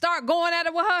to start going at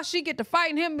it with her. She get to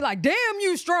fighting him and be like, damn,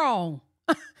 you strong.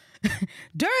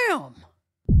 Damn.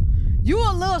 You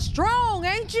a little strong,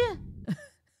 ain't you?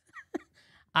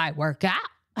 I work out.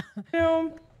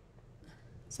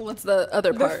 So what's the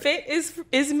other part? The fit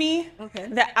is me. Okay.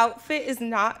 The outfit is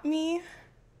not me.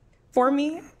 For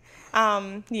me.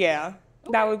 Yeah.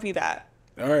 That would be that.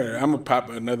 All right, I'm gonna pop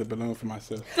another balloon for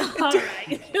myself. All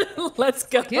right, let's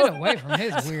go. Get away from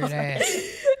his weird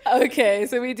ass. Okay,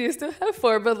 so we do still have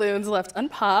 4 balloons left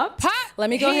unpopped. Pop Let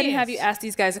me go ahead and have you ask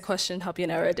these guys a question, help you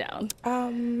narrow it down.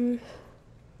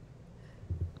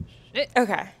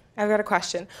 Okay, I've got a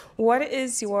question. What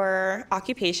is your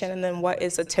occupation, and then what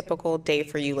is a typical day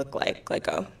for you look like? Like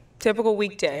a typical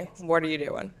weekday, what are you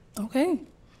doing? Okay.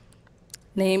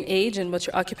 Name, age, and what's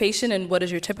your occupation, and what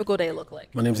does your typical day look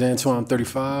like? My name's Antoine, I'm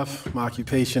 35. My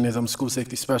occupation is I'm a school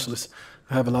safety specialist.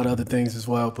 I have a lot of other things as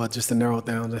well, but just to narrow it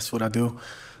down, that's what I do.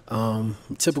 A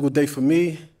typical day for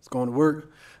me is going to work.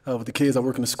 With the kids, I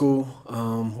work in the school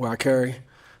where I carry.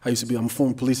 I'm a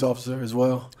former police officer as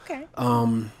well. Okay.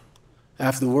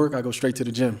 After work, I go straight to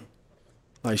the gym.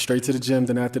 Like straight to the gym,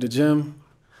 then after the gym,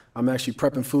 I'm actually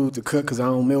prepping food to cook because I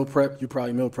don't meal prep. You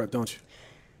probably meal prep, don't you?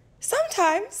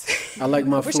 Sometimes. I like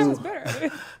my food. Wish I was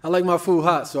better. I like my food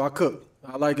hot, so I cook.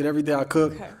 I like it every day. I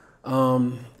cook. Okay.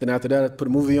 Then after that, I put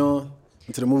a movie on.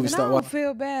 Until the movie and start. I don't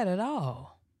feel bad at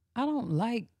all. I don't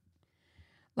like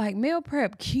meal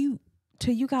prep cute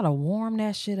till you gotta warm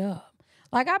that shit up.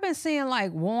 Like I've been seeing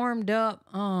like warmed up.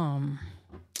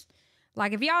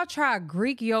 Like if y'all try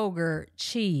Greek yogurt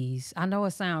cheese, I know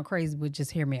it sounds crazy, but just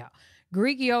hear me out.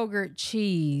 Greek yogurt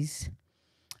cheese.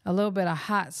 A little bit of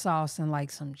hot sauce and like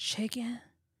some chicken.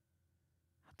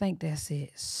 I think that's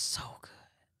it. So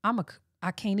good.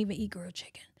 I can't even eat grilled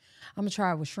chicken. I'm gonna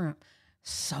try it with shrimp.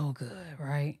 So good,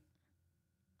 right?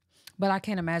 But I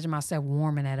can't imagine myself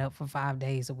warming that up for 5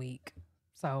 days a week.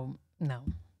 So no.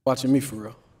 Watching me for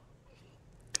real.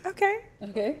 Okay.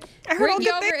 Greek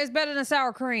yogurt is better than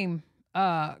sour cream,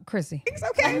 Chrissy. It's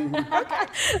okay. Okay.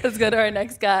 Let's go to our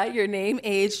next guy. Your name,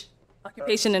 age,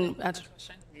 occupation, and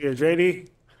question. Yeah, JD.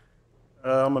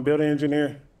 I'm a building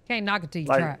engineer. Can't knock it till you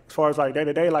like, try. As far as like day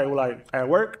to day, like at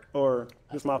work or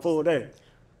just my full day?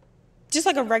 Just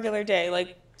like a regular day,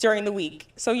 like during the week.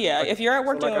 So yeah, if you're at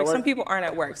work during the week, some people aren't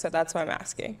at work, so that's why I'm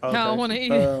asking. Okay. No, I want to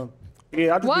eat it.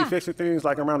 Yeah, I just be fixing things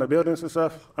like around the buildings and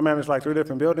stuff. I manage like 3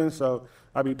 different buildings, so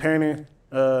I be painting,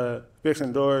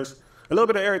 fixing doors, a little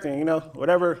bit of everything, you know,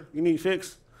 whatever you need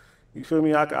fixed. You feel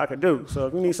me? I could do. So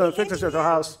if you need something fixed at your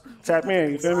house, tap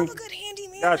in. You feel me? I'm a good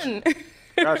handyman.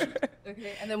 Gotcha.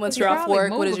 Okay, and then once you're off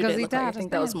work, what does your day look like? I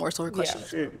think that was more so a question.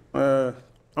 Shit.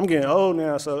 I'm getting old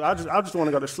now, so I just want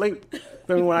to go to sleep.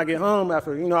 Feel me? When I get home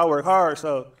after, you know, I work hard,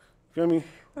 so feel me?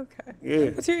 Okay. Yeah.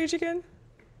 What's your age again?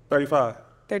 35.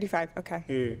 35. Okay.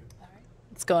 Yeah.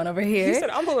 It's going over here. You said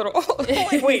I'm a little old.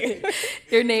 Wait.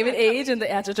 Your name and age and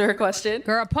the answer to her question.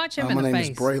 Girl, punch him in the face. My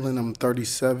name is Braylon. I'm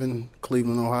 37,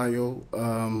 Cleveland, Ohio.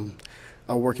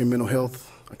 I work in mental health.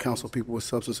 I counsel people with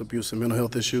substance abuse and mental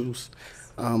health issues.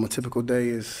 A typical day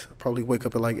is probably wake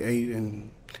up at like 8 and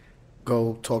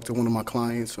go talk to one of my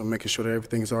clients or making sure that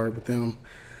everything's all right with them.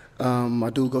 I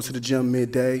do go to the gym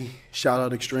midday. Shout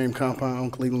out Extreme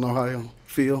Compound, Cleveland, Ohio.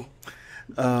 Phil.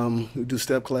 We do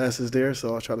step classes there,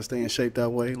 so I try to stay in shape that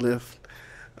way, lift.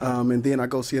 And then I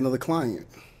go see another client.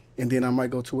 And then I might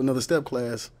go to another step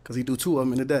class because he do 2 of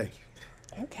them in a day.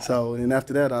 Okay. So, and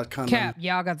after that, I kind of... Cap,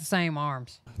 y'all got the same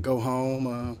arms. Go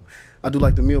home. I do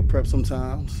like the meal prep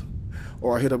sometimes.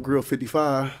 Or I hit up Grill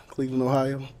 55, Cleveland,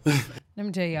 Ohio. Let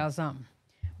me tell y'all something.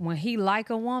 When he like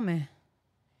a woman,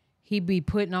 he be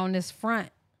putting on this front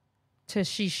till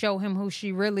she show him who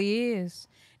she really is.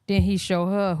 Then he show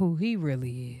her who he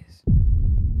really is.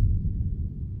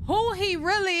 Who he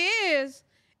really is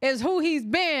who he's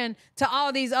been to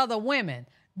all these other women.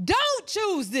 Don't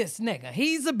choose this nigga.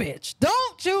 He's a bitch.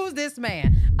 Don't choose this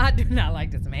man. I do not like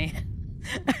this man.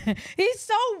 He's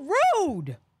so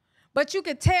rude. But you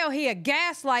could tell he a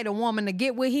gaslight a woman to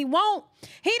get what he want.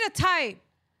 He the type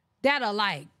that'll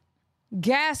like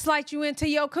gaslight you into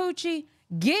your coochie,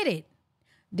 get it.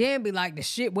 Then be like, the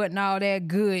shit wasn't all that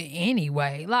good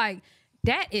anyway. Like,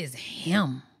 that is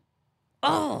him.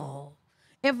 Oh.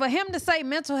 And for him to say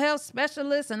mental health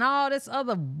specialist and all this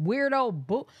other weirdo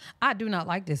bull, I do not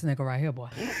like this nigga right here, boy.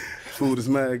 Food is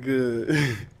mad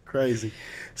good. Crazy.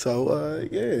 So,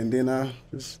 yeah, and then I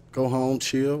just go home,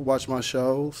 chill, watch my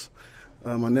shows,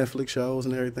 my Netflix shows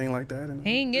and everything like that. And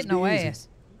he ain't getting no ass.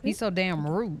 He's so damn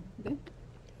rude.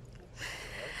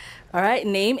 All right,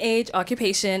 name, age,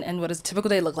 occupation, and what does a typical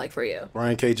day look like for you?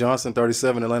 Brian K. Johnson,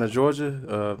 37, Atlanta,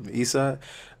 Georgia, East Side.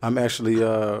 I'm actually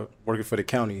working for the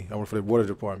county. I work for the water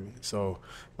department. So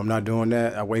I'm not doing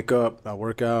that. I wake up, I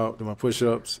work out, do my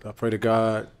push-ups, I pray to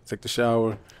God, take the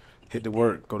shower, hit the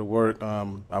work, go to work.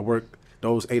 I work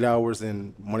those 8 hours,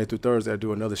 and Monday through Thursday I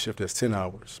do another shift that's 10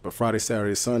 hours. But Friday,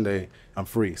 Saturday, Sunday, I'm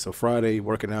free. So Friday,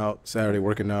 working out, Saturday,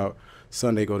 working out,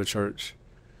 Sunday, go to church.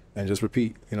 And just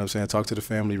repeat, you know what I'm saying? Talk to the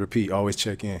family, repeat, always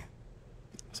check in.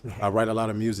 I write a lot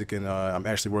of music, and I'm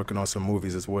actually working on some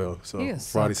movies as well. So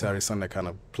Friday, Saturday, Sunday kind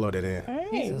of plug it in. All right,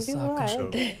 he's a sucker. Sure.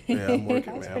 Yeah, I'm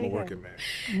working, man. I'm a working man.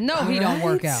 No, he don't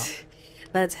work out.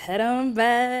 Let's head on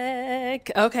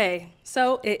back. Okay,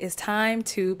 so it is time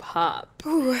to pop.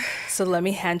 Ooh. So let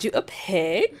me hand you a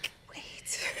pick.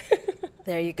 Wait.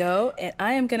 There you go. And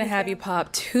I am going to have you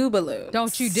pop 2 balloons.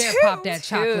 Don't you dare pop that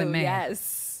chocolate man.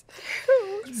 Yes.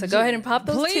 So go ahead and pop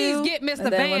those 2. Please get Mr.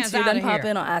 And then Vans once you're out done of here.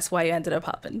 popping, I'll ask why you ended up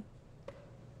popping.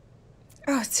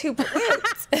 Oh, 2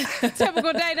 balloons.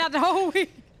 Typical day, not the whole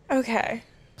week. Okay.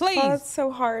 Please. Oh, that's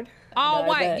so hard. All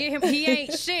white. Get him. He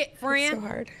ain't shit, friend. So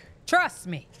hard. Trust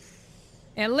me.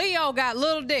 And Leo got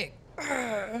little dick.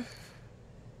 Both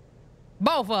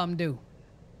of them do.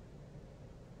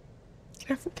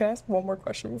 Can I ask one more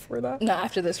question before that? No,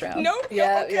 after this round. Nope.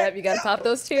 Yeah, okay. yeah, you gotta pop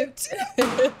those 2.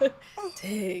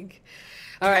 Dig.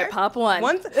 All right, pop 1.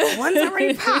 One's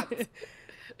already popped.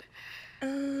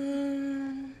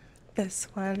 This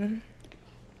one.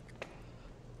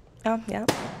 Oh, yeah.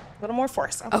 A little more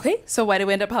force. Okay, so why did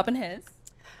we end up popping his?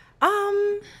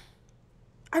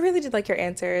 I really did like your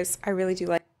answers. I really do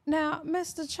like. Now,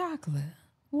 Mr. Chocolate,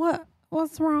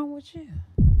 what's wrong with you?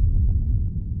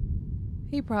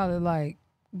 He probably like,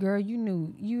 girl, you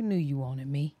knew you wanted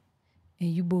me,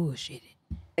 and you bullshitted.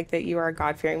 Like that you are a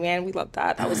God-fearing man. We love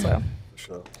that. That was a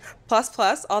Sure.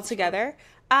 plus all together.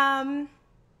 I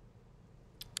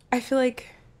feel like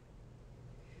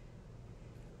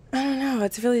I don't know.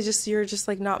 It's really just you're just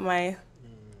like not my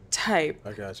type.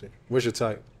 I got you. What's your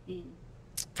type?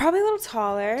 Probably a little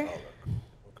taller.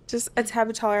 Just a tad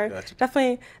bit taller. Gotcha.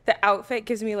 Definitely the outfit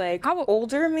gives me like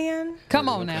older man. Come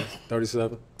on now.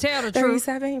 37. Tell the truth.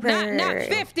 37? Not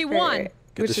 51.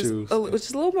 Get the shoes. Which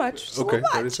is a little much. Okay,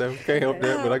 37. Can't help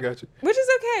that, but I got you. Which is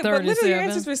okay. But literally your 37.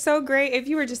 answers were so great. If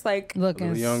you were just like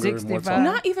looking younger, more 65. taller.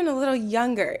 not even a little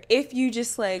younger. If you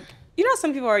just like, you know,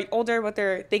 some people are older, but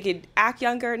they could act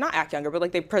younger. Not act younger, but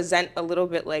like they present a little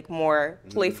bit like more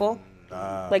playful.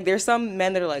 Like there's some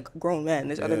men that are like grown men.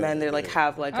 There's other men that like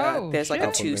have like there's like a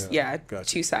two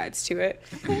sides to it.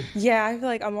 Yeah, I feel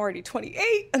like I'm already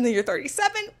 28 and then you're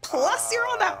 37 plus you're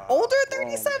on that older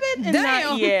 37 and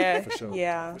Damn. For sure.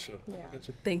 Yeah. For sure.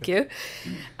 Thank you.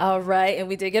 All right, and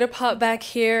we did get a pop back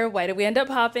here. Why did we end up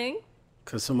popping?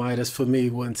 Because somebody that's for me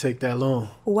wouldn't take that long.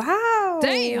 Wow.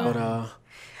 Damn. But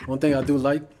one thing I do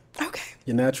like,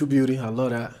 your natural beauty. I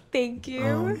love that. Thank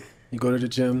you. You go to the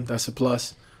gym, that's a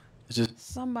plus. It's just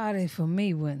Somebody for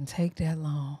me wouldn't take that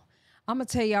long. I'm going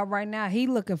to tell y'all right now, he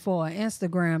looking for an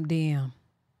Instagram DM.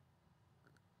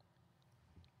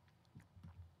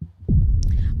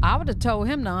 I would have told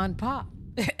him to unpop.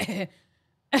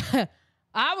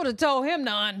 I would have told him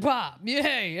to unpop. Yeah,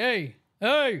 hey.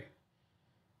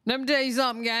 Let me tell you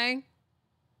something, gang.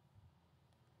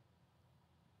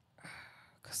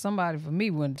 Cause somebody for me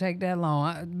wouldn't take that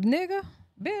long. Nigga,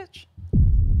 bitch.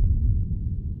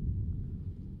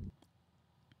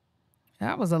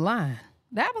 That was a line.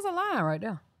 That was a line right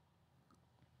there.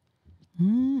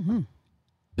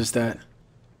 Just that,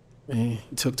 man,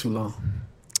 it took too long.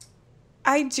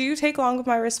 I do take long with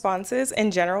my responses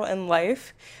in general in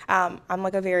life. I'm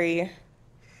like a very,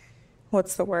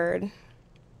 what's the word?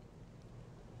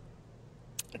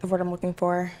 The word I'm looking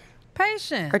for.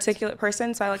 Patient. Articulate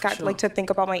person. So I like to think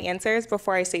about my answers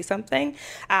before I say something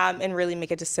and really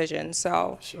make a decision.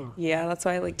 So yeah, that's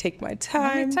why I like take my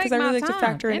time because I really like to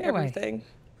factor in everything.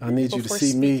 I need you to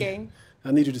see me.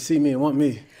 I need you to see me and want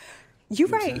me. You're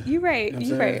right.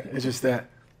 It's just that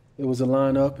it was a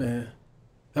lineup, and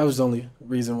that was the only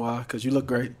reason why, because you look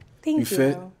great. Thank you. You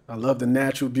fit. I love the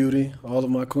natural beauty. All of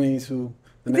my queens the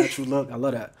natural look, I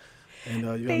love that. And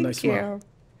you have a nice smile.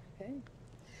 Okay.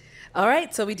 All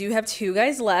right, so we do have 2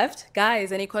 guys left.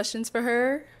 Guys, any questions for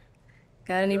her?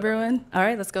 Got any brewing? All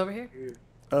right, let's go over here.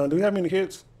 Do you have any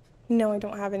kids? No, I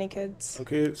don't have any kids. No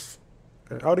kids.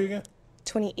 Okay. How old are you again?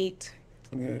 28.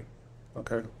 28.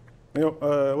 Okay. You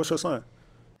know, what's your son?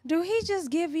 Do he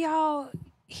just give y'all,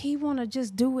 he want to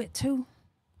just do it too?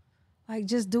 Like,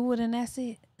 just do it and that's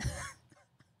it?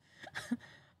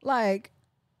 Like,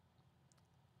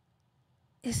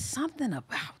 it's something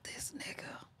about this nigga.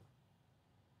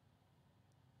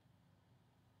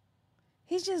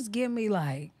 He just give me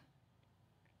like,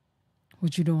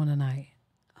 what you doing tonight?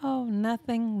 Oh,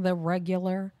 nothing, the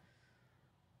regular.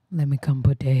 Let me come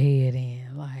put the head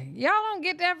in. Like, y'all don't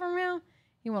get that from him?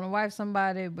 He want to wife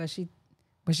somebody, but she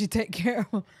take care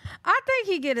of him. I think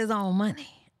he get his own money.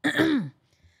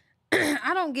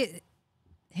 I don't get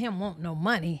him want no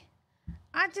money.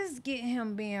 I just get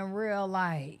him being real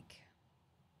like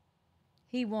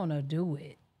he want to do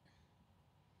it.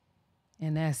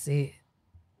 And that's it.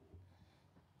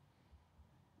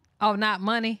 Oh, not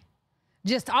money?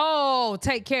 Just,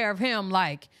 take care of him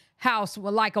like house,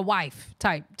 like a wife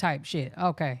type shit.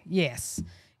 Okay, yes.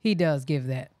 He does give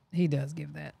that. He does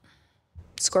give that.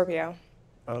 Scorpio.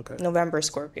 Okay. November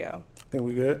Scorpio. I think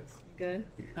we good. Good.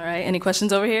 All right, any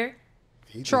questions over here?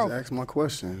 He just asked my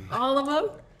question. All of them?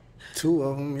 2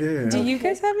 of them, yeah. Do you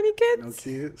guys have any kids? No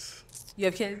kids. You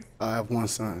have kids? I have 1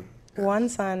 son. 1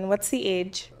 son. What's the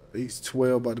age? He's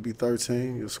 12, about to be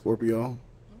 13. He's a Scorpio.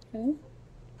 Okay.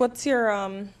 What's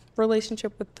your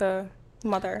relationship with the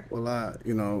mother?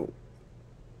 Well,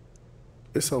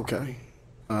 it's okay.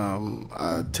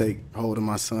 I take hold of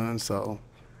my son, so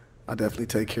I definitely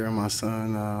take care of my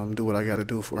son, do what I got to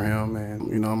do for him.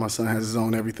 And, my son has his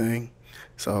own everything.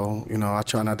 So, I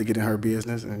try not to get in her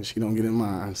business and she don't get in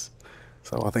mine.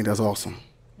 So I think that's awesome.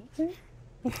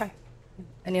 Okay.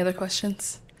 Any other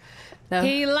questions? No?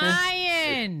 He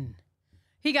lying.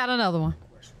 He got another one.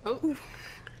 Oh.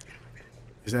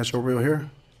 Is that your real hair?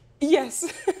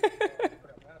 Yes.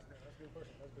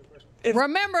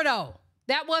 Remember, though,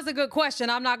 that was a good question.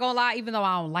 I'm not going to lie, even though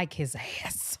I don't like his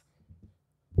ass.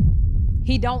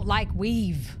 He don't like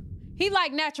weave. He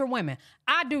like natural women.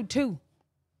 I do, too.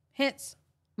 Hence,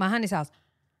 my honey's house.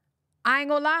 I ain't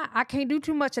going to lie. I can't do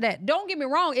too much of that. Don't get me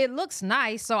wrong. It looks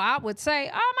nice, so I would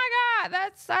say, oh, my God,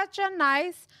 that's such a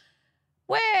nice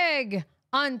wig.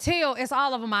 Until it's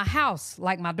all over my house.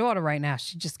 Like my daughter right now,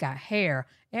 she just got hair.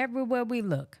 Everywhere we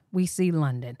look, we see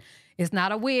London. It's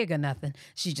not a wig or nothing.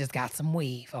 She just got some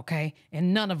weave, okay?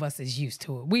 And none of us is used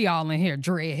to it. We all in here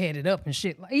dread-headed up and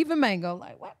shit. Even Mango,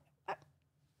 like, what?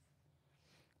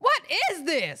 What is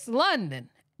this? London.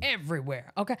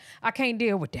 Everywhere, okay? I can't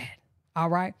deal with that, all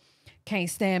right? Can't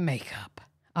stand makeup,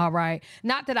 all right?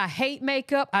 Not that I hate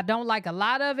makeup. I don't like a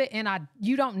lot of it, and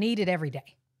you don't need it every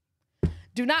day.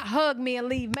 Do not hug me and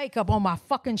leave makeup on my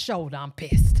fucking shoulder. I'm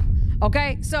pissed.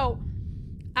 Okay? So,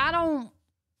 I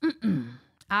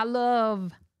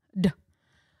loved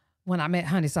when I met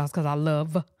Honey Sauce because I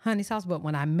love Honey Sauce. But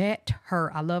when I met her,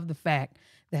 I love the fact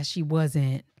that she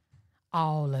wasn't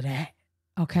all of that.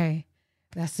 Okay?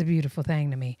 That's the beautiful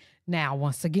thing to me. Now,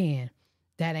 once again,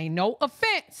 that ain't no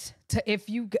offense to if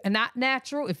you not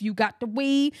natural, if you got the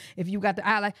weave, if you got the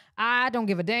eyelash. I don't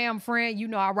give a damn, friend. You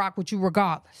know I rock with you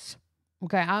regardless.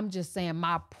 Okay, I'm just saying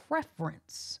my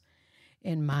preference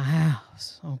in my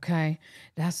house, okay?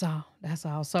 That's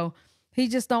all. So he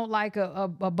just don't like a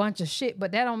bunch of shit,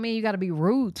 but that don't mean you got to be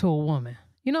rude to a woman.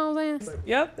 You know what I'm saying?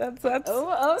 Yep, that's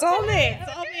all me.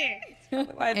 It's all me.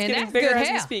 It's getting bigger as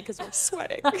we speak because we're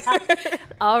sweating.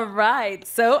 All right,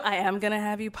 so I am going to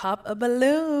have you pop a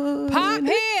balloon. Pop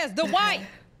his, the white,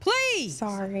 please.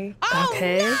 Sorry. Oh,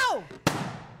 okay. No.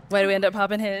 Why do we end up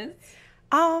popping his?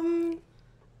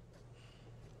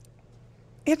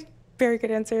 It very good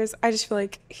answers. I just feel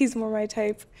like he's more my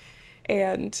type.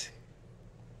 And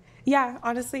yeah,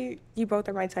 honestly, you both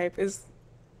are my type. You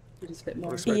just fit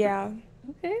more. Yeah.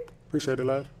 Okay. Appreciate it,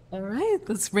 love. All right,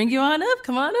 let's bring you on up.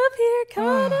 Come on up here. Come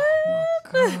on up.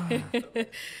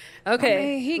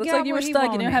 Okay. He looks got like you were what he stuck.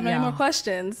 You didn't wanted, have any more y'all.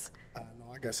 questions. No,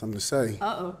 I got something to say.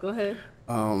 Uh-oh, go ahead.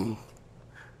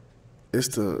 It's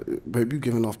the, baby, you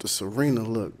giving off the Serena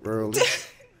look, bro. The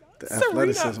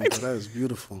athleticism, bro, that is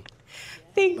beautiful.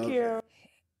 Thank you.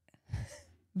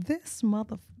 This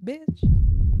mother bitch.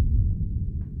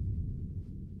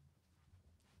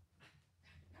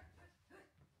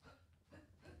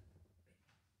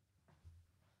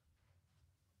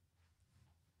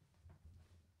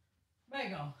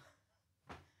 Mango.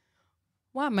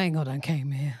 Why Mango done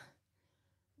came in?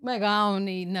 Mango, I don't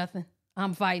need nothing.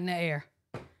 I'm fighting the air.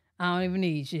 I don't even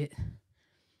need shit.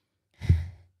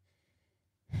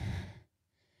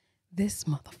 This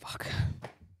motherfucker.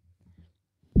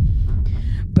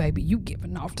 Baby, you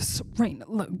giving off the Serena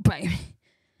look, baby.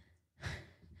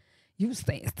 You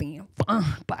stay fine,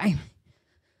 baby.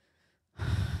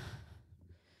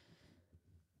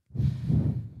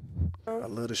 I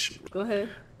love the shit. Go ahead.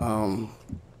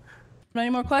 Any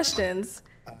more questions?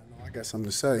 I got something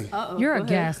to say. Uh-oh, You're a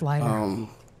gaslighter.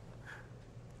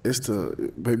 It's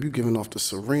the, baby, you giving off the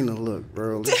Serena look,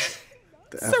 bro. The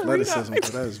athleticism, bro,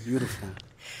 that is beautiful.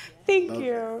 Thank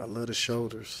you. I love the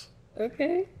shoulders.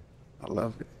 Okay. I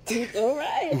love it. All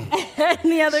right.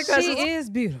 Any other questions? She is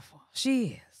beautiful. She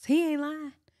is. He ain't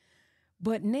lying.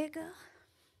 But nigga,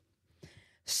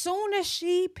 soon as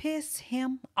she piss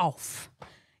him off,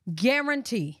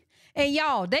 guarantee. And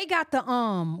y'all, they got the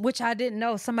which I didn't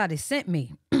know, somebody sent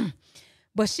me.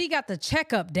 But she got the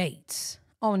checkup dates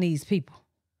on these people.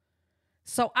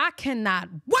 So I cannot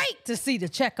wait to see the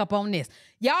checkup on this.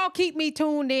 Y'all keep me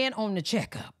tuned in on the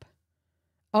checkup.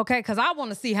 Okay, because I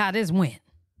want to see how this went.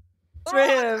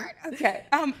 Okay.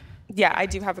 Yeah, I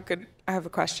have a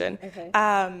question. Okay.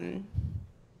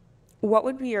 What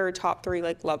would be your top 3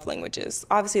 like love languages?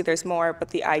 Obviously there's more, but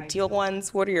the ideal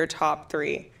ones, what are your top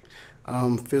 3?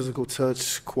 Physical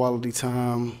touch, quality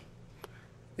time,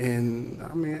 and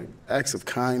I mean acts of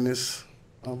kindness,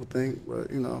 I would think. But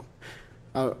you know,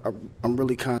 I'm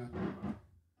really kind.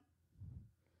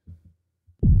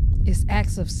 It's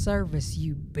acts of service,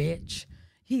 you bitch.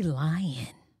 He lying.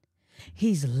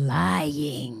 He's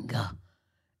lying.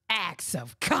 Acts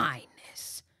of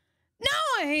kindness.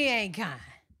 No, he ain't kind.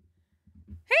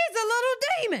 He's a little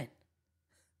demon.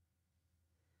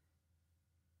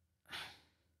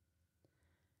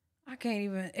 I can't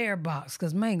even airbox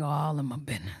because Mango all in my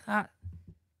business.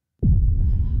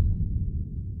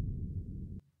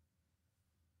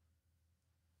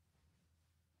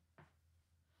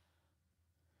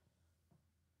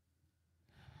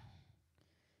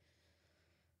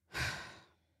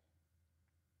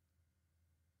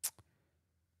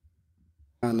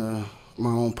 Kind of my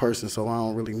own person, so I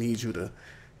don't really need you to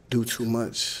do too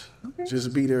much. Okay.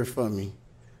 Just be there for me.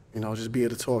 You know, just be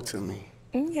able to talk to me.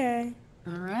 Okay.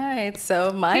 All right.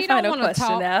 So my final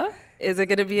question now, is it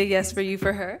going to be a yes for you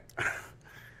for her?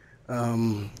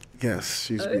 Yes,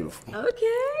 she's beautiful.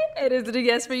 Okay. And is it a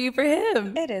yes for you for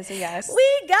him? It is a yes.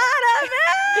 We got a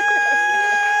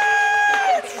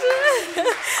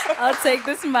match! I'll take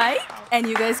this mic and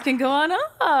you guys can go on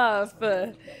off.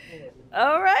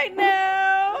 All right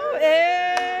now. Hey.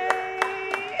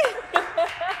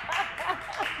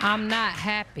 I'm not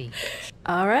happy.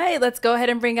 All right, let's go ahead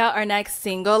and bring out our next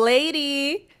single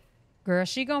lady. Girl,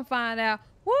 she gonna find out.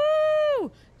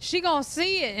 Woo! She gonna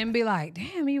see it and be like,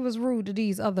 damn, he was rude to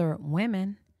these other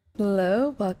women.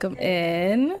 Hello, welcome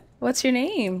in. What's your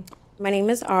name? My name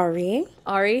is Ari.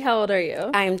 Ari, how old are you?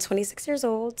 I am 26 years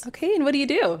old. Okay, and what do you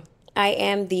do? I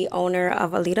am the owner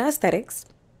of Alita Aesthetics.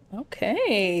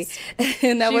 Okay.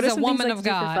 And now, what are some woman of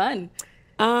God for fun?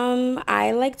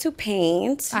 I like to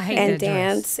paint and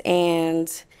dance,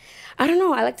 and I don't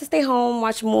know. I like to stay home,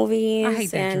 watch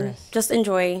movies, and just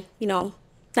enjoy, you know,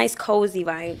 nice cozy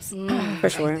vibes for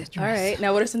sure. All right.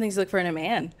 Now, what are some things you look for in a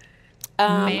man?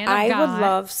 I would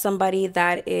love somebody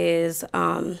that is,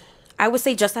 I would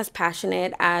say, just as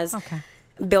passionate as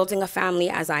building a family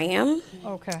as I am.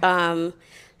 Okay.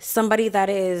 Somebody that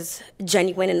is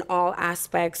genuine in all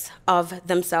aspects of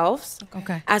themselves.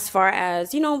 Okay. As far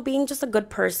as, you know, being just a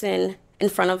good person in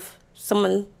front of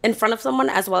someone,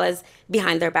 as well as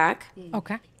behind their back.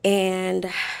 Okay. And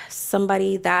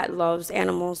somebody that loves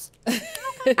animals.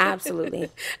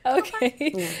 Absolutely. Okay.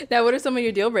 Yeah. Now, what are some of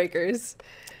your deal breakers?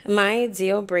 My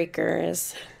deal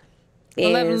breakers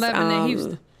is 1111 in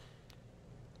Houston.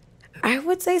 I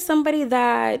would say somebody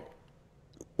that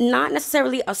not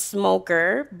necessarily a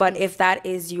smoker, but if that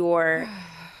is your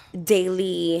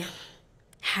daily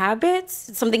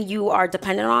habits, something you are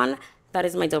dependent on, that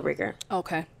is my deal breaker.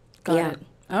 Okay. Got it.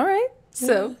 All right.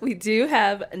 So we do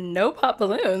have no pop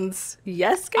balloons.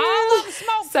 Yes, girl. All the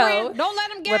smoke, friend. Don't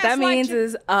let them what that means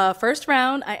is first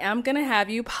round, I am going to have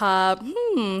you pop.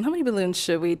 How many balloons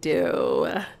should we do?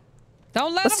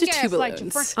 Don't let Let's them do gas 2 like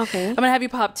balloons. your friend. Okay. I'm going to have you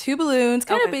pop 2 balloons,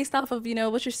 kind of based off of,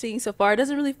 what you're seeing so far. It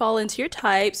doesn't really fall into your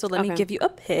type, so let me give you a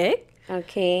pick.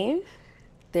 Okay.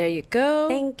 There you go.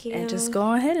 Thank you. And just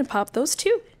go ahead and pop those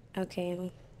 2.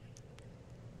 Okay.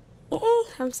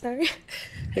 I'm sorry.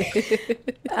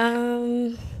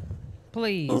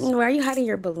 Please. Why are you hiding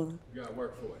your balloon? You gotta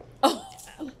work for it. Oh.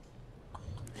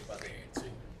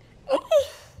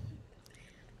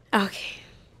 Okay.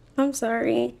 I'm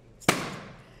sorry.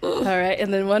 All right,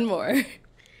 and then one more.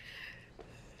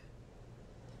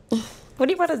 What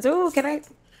do you want to do? Can I?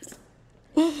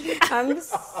 I'm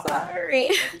sorry.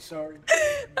 I'm sorry.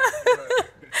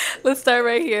 Let's start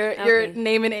right here. Okay. Your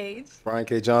name and age. Brian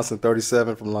K. Johnson,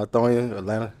 37, from Lithonia,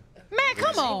 Atlanta. Man,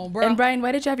 come on, bro. And Brian,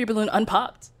 why did you have your balloon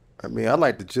unpopped? I mean, I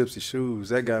like the gypsy shoes.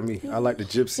 That got me. I like the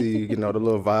gypsy, the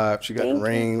little vibe. She got the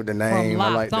ring with the name. I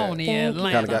like that.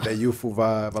 Kind of got that youthful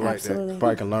vibe. I like that.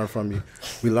 Probably can learn from you.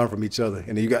 We learn from each other.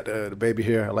 And then you got the baby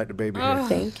hair. I like the baby hair.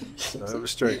 Thank you. So it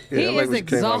was straight. He I like is what you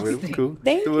came out with. It was exhausting. cool.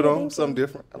 Thank Do you, it on thank something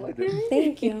different. I like that.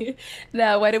 Thank you.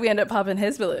 Now, why did we end up popping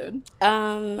his balloon?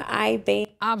 I'm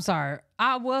sorry.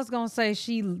 I was going to say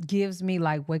she gives me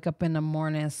like wake up in the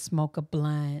morning, smoke a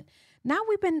blunt. Now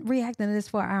we've been reacting to this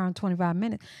for an hour and 25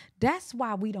 minutes. That's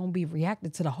why we don't be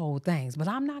reacting to the whole things. But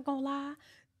I'm not going to lie.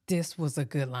 This was a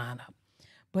good lineup.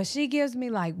 But she gives me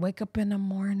like wake up in the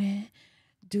morning,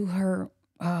 do her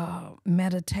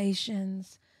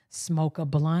meditations, smoke a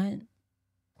blunt.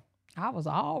 I was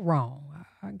all wrong.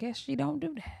 I guess she don't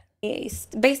do that. Yes.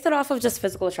 Based it off of just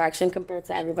physical attraction compared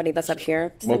to everybody that's up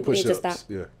here. More Simply just push-ups.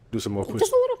 that. Yeah. Do some more push-ups.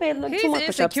 Just a little bit. Like He's 2 more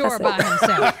push-ups. insecure about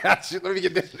himself. Let me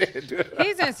get that.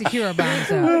 He's insecure about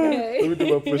himself. Okay. Let me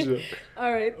do my push-up.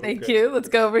 All right, thank you. Let's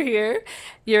go over here.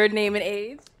 Your name and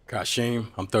age. Kashim,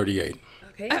 I'm 38.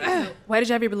 Okay. Why did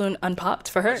you have your balloon unpopped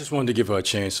for her? I just wanted to give her a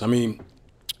chance. I mean,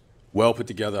 well put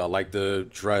together. I like the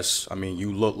dress. I mean,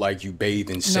 you look like you bathe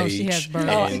in sage she has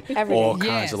birds. and all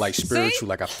kinds of like spiritual.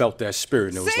 Like I felt that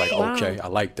spirit, and it was like, okay, I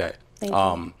like that.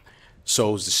 So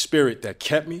it was the spirit that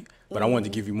kept me, but I wanted to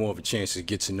give you more of a chance to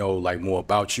get to know like more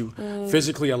about you.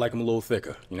 Physically, I like them a little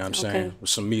thicker. You know what I'm saying? With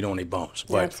some meat on their bones.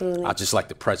 But I just like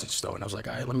the presence though, and I was like,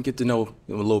 all right, let me get to know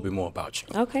a little bit more about you.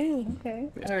 Okay.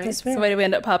 All right. So why did we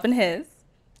end up popping his?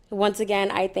 Once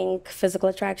again, I think physical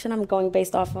attraction. I'm going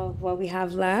based off of what we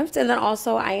have left. And then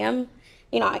also I am,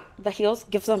 the heels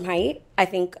give some height. I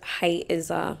think height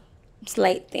is a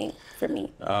slight thing for me.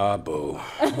 Boo.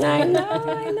 I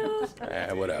know.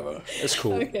 Whatever. It's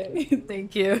cool. Okay,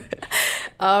 thank you.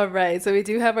 All right, so we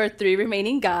do have our 3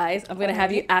 remaining guys. I'm going to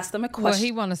have you ask them a question. What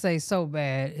he want to say so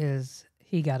bad is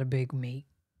he got a big meat.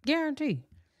 Guarantee.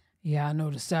 Yeah, I know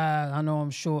the size. I know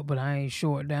I'm short, but I ain't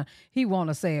short down. He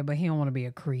want to say it, but he don't want to be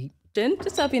a creep.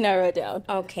 Just help you narrow it down.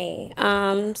 Okay.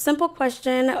 Simple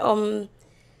question.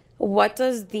 What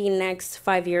does the next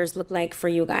 5 years look like for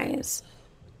you guys?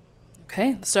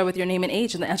 Okay, let's start with your name and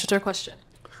age and the answer to our question.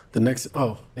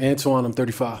 Antoine, I'm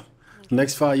 35. The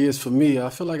next 5 years for me, I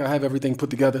feel like I have everything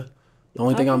put together. The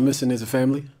only thing I'm missing is a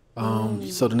family.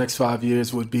 So the next 5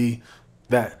 years would be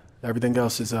that. Everything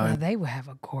else is they would have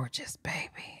a gorgeous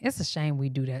baby. It's a shame we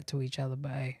do that to each other, but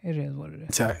hey, it is what it is.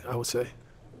 intact, I would say.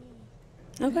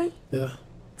 Okay. Yeah.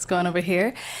 Let's go on over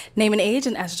here. Name and age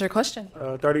and answer to our question.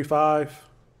 35.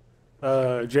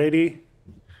 JD.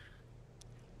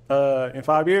 In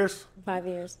 5 years? 5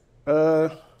 years.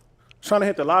 Trying to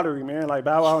hit the lottery, man. Like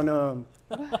Bow Wow and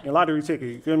lottery ticket.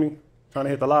 You feel me? Trying to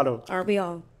hit the lotto. Aren't we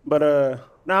all? But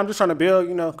now I'm just trying to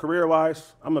build,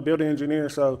 career-wise. I'm a building engineer,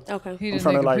 so Okay. He I'm just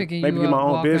trying to nigga like picking maybe you get my up,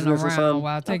 own walking business or around something.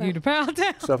 while I take you to Pound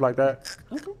Town. Stuff like that.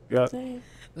 Yeah.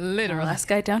 Literally. Last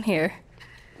guy down here.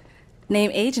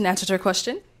 Name, age, and answer to our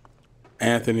question.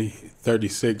 Anthony,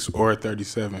 36 or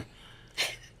 37.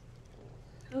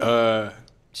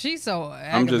 She's so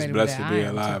I'm just aggravated blessed with to that. be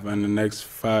alive. In the next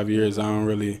 5 years, I'm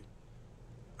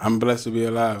blessed to be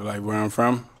alive. Like where I'm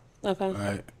from, Okay.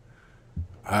 like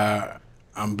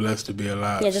I'm blessed to be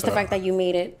alive. Yeah, just the So, fact that you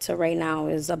made it to right now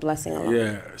is a blessing alone.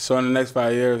 Yeah. So in the next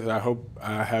 5 years, I hope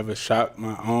I have a shop,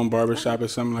 my own barber shop or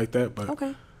something like that. But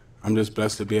I'm just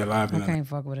blessed to be alive. I can't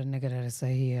fuck with a nigga that'll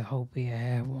say he hope he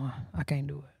have one. I can't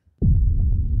do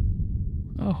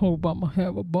it. I hope I'ma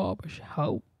have a barber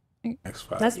shop. Next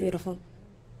 5 That's years. beautiful.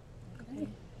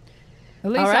 At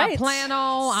least All right. I plan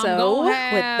on. So I'm gonna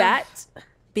have. with that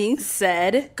being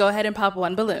said, go ahead and pop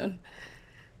one balloon.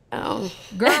 Oh.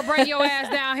 Girl, bring your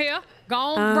ass down here. Go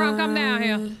on, bro, come down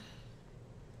here.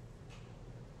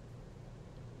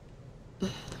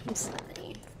 I'm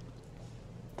sorry.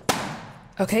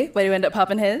 Okay, why do you end up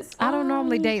popping his? I don't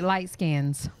normally date light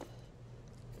skins.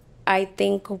 I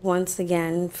think, once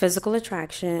again, physical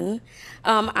attraction.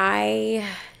 I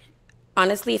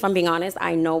honestly, if I'm being honest,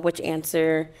 I know which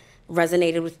answer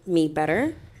resonated with me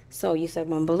better. So you said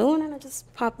one balloon, and I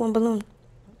just popped one balloon.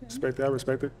 Respect that,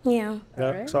 respect it. Yeah.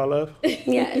 Yeah, it's all love.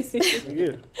 Yes.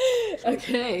 Yeah.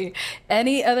 Okay.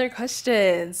 Any other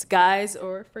questions, guys,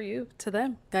 or for you, to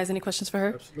them? Guys, any questions for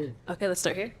her? Absolutely. Okay, let's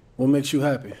start here. What makes you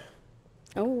happy?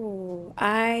 Oh,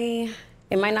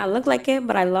 it might not look like it,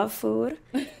 but I love food.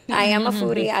 I am a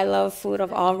foodie. I love food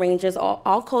of all ranges,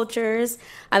 all cultures.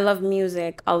 I love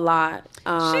music a lot.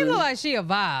 She look like she a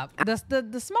vibe.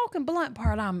 The smoking blunt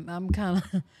part, I'm kind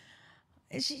of.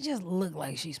 She just look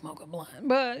like she smoking blunt,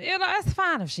 but it's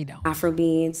fine if she don't.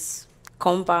 Afrobeats,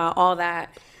 compa, all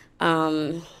that.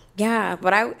 Yeah,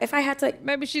 but if I had to,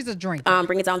 maybe she's a drinker.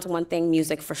 Bring it down to one thing,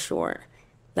 music for sure.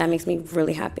 That makes me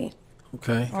really happy.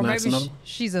 Okay. Or maybe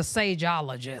she's a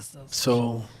sageologist.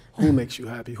 So, who makes you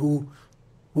happy? Who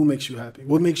makes you happy?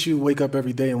 What makes you wake up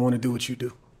every day and want to do what you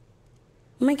do?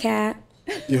 My cat.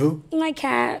 You who? My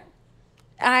cat.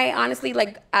 I honestly,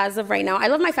 as of right now, I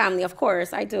love my family, of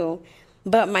course, I do.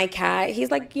 But my cat, he's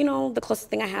the closest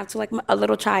thing I have to a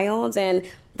little child, and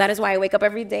that is why I wake up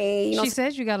every day. She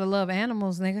says you gotta love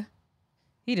animals, nigga.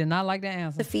 He did not like that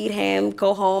answer. To feed him,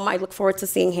 go home. I look forward to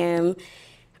seeing him.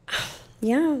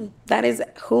 Yeah, that is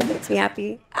who makes me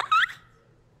happy.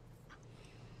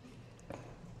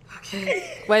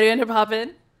 Okay. Why do you end up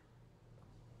popping?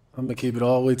 I'm gonna keep it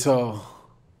all the way tall.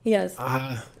 Yes.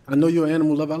 I know you're an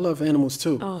animal lover. I love animals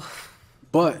too. Oh.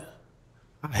 But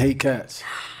I hate cats.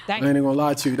 I ain't gonna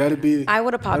lie to you. I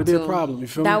would have popped that'd be a problem. You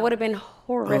feel me? That would have been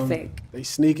horrific. They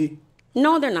sneaky.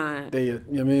 No, they're not. I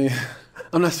mean,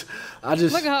 I'm not. I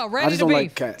just. Look at her, ready I just to don't beef.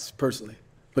 like cats personally.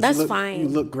 But That's fine. You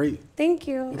look great. Thank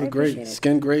you. You look great.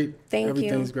 Skin great. Thank you.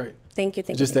 Everything's great. Thank you.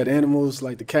 Just that animals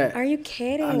like the cat. Are you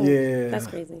kidding? Yeah. That's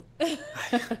crazy.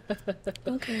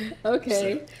 Okay.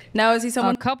 Okay. Now, is he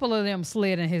someone? A couple of them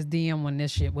slid in his DM when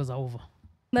this shit was over.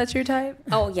 That's your type?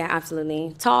 Oh, yeah,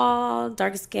 absolutely. Tall,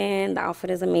 dark skin. The outfit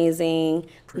is amazing.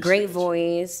 Great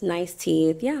voice, nice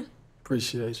teeth. Yeah.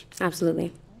 Appreciate you.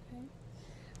 Absolutely. Okay.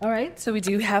 All right. So we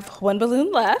do have one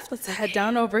balloon left. Let's head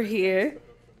down over here.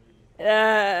 All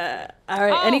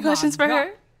right. Any questions for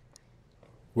her?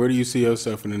 Where do you see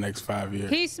yourself in the next 5 years?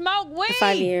 He smoked weed.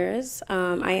 5 years.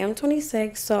 I am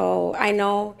 26, so I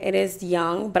know it is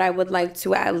young, but I would like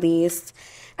to at least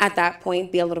at that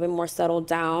point be a little bit more settled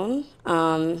down.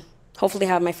 Hopefully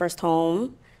have my first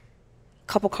home,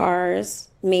 couple cars,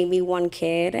 maybe one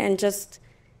kid, and just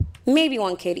maybe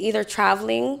one kid, either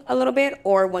traveling a little bit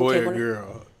or one Boy kid. or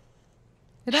girl?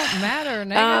 It don't matter,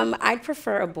 nigga. I'd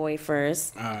prefer a boy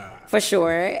first, for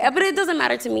sure. But it doesn't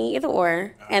matter to me, either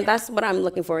or. And that's what I'm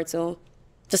looking forward to.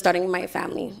 Just starting my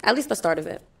family. At least the start of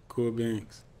it. Cool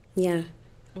beings. Yeah.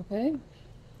 Okay.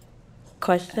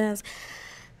 Questions?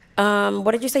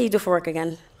 What did you say you do for work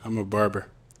again? I'm a barber.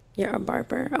 You're a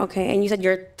barber. Okay. And you said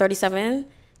you're 37?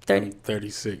 I'm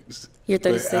 36. You're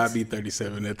 36? But I'll be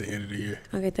 37 at the end of the year.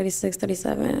 Okay, 36,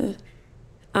 37.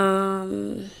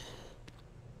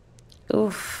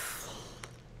 Oof.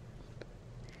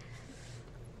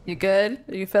 You good?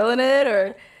 Are you feeling it,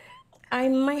 or? I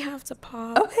might have to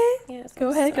pause. Okay. Yes.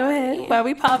 Go ahead. While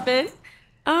we popping.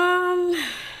 I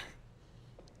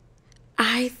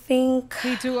think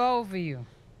he too old for you.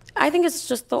 I think it's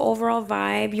just the overall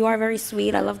vibe. You are very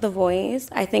sweet. I love the voice.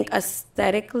 I think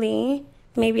aesthetically,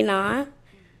 maybe not.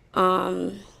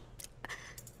 I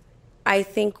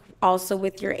think also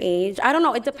with your age, I don't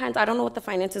know, it depends. I don't know what the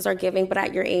finances are giving, but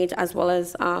at your age, as well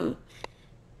as I don't know.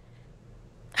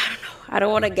 I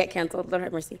don't want to get canceled. Lord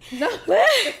have mercy. No.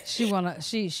 she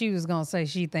was gonna say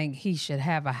she think he should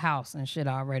have a house and shit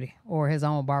already, or his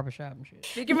own barbershop and shit.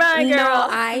 Speak your mind, girl. No,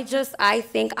 I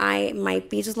think I might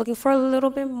be just looking for a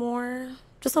little bit more,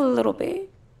 just a little bit.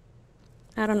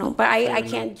 I don't know, but I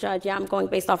can't judge. Yeah, I'm going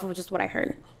based off of just what I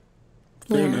heard.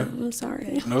 Fair yeah, enough. I'm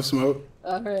sorry. No smoke.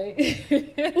 All right.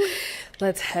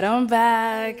 Let's head on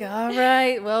back. All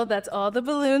right. Well, that's all the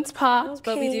balloons popped,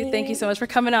 but we do thank you so much for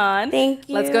coming on. Thank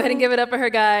you. Let's go ahead and give it up for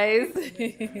her, guys.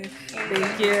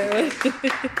 Thank you.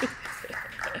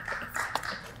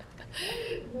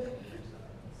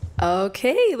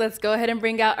 Okay, let's go ahead and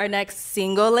bring out our next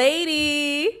single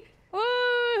lady.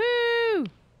 Woo-hoo!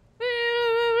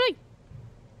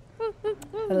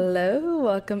 Hello,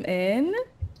 welcome in.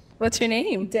 What's your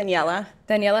name? Daniela.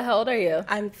 Daniela, how old are you?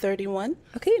 I'm 31.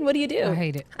 Okay, and what do you do? I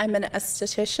hate it. I'm an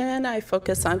esthetician. I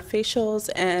focus on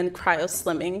facials and cryo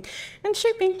slimming and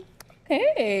shaping.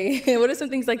 Hey, what are some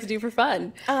things you like to do for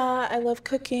fun? I love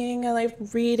cooking. I like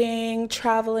reading,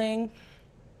 traveling.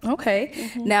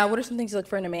 Okay. Now, what are some things you look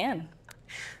for in a man?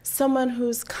 Someone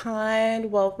who's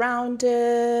kind,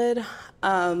 well-rounded,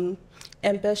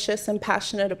 ambitious and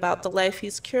passionate about the life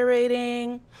he's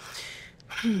curating,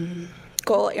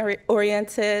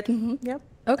 goal-oriented. Yep.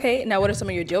 Okay. Now, what are some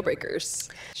of your deal breakers?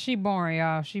 She boring,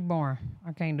 y'all. She boring.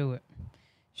 I can't do it.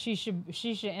 She should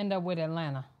end up with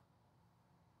Atlanta.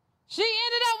 She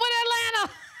ended up with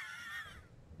Atlanta.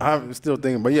 I'm still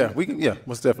thinking, but yeah, we can. Yeah,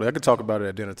 most definitely. I could talk about it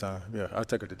at dinner time. Yeah, I'll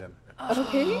take her to dinner.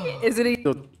 Okay. Is it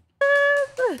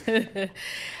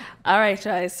All right,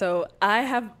 guys. So I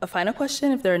have a final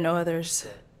question if there are no others.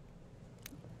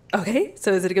 Okay.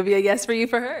 So is it going to be a yes for you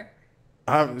for her?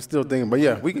 I'm still thinking, but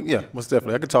yeah, we can. Yeah, most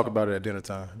definitely. I could talk about it at dinner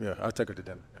time. Yeah, I'll take her to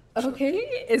dinner. Okay.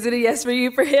 Is it a yes for you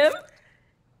for him?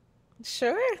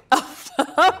 Sure.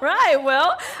 All right.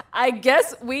 Well, I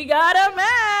guess we got a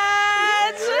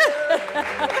match.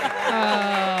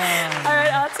 All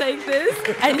right. I'll take this,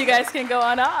 and you guys can go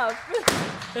on off.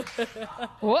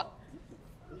 What?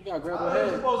 You gotta grab her head.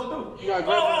 What you supposed to do? You gotta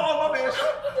grab her.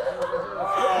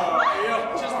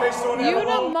 You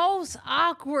the most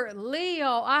awkward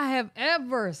Leo I have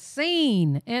ever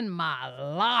seen in my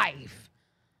life.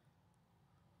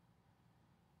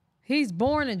 He's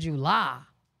born in July.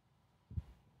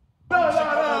 No,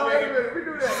 wait a minute. We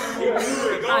do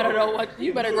that. I don't know what.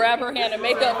 You better grab her hand and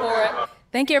make up for it.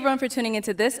 Thank you, everyone, for tuning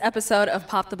into this episode of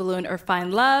Pop the Balloon or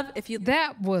Find Love.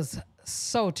 That was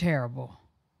so terrible.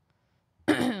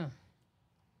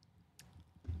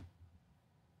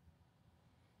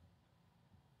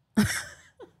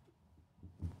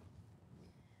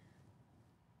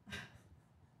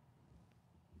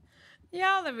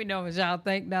 Y'all let me know what y'all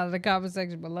think down in the comment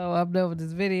section below. I'm done with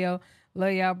this video.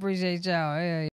 Love y'all. Appreciate y'all. Yeah.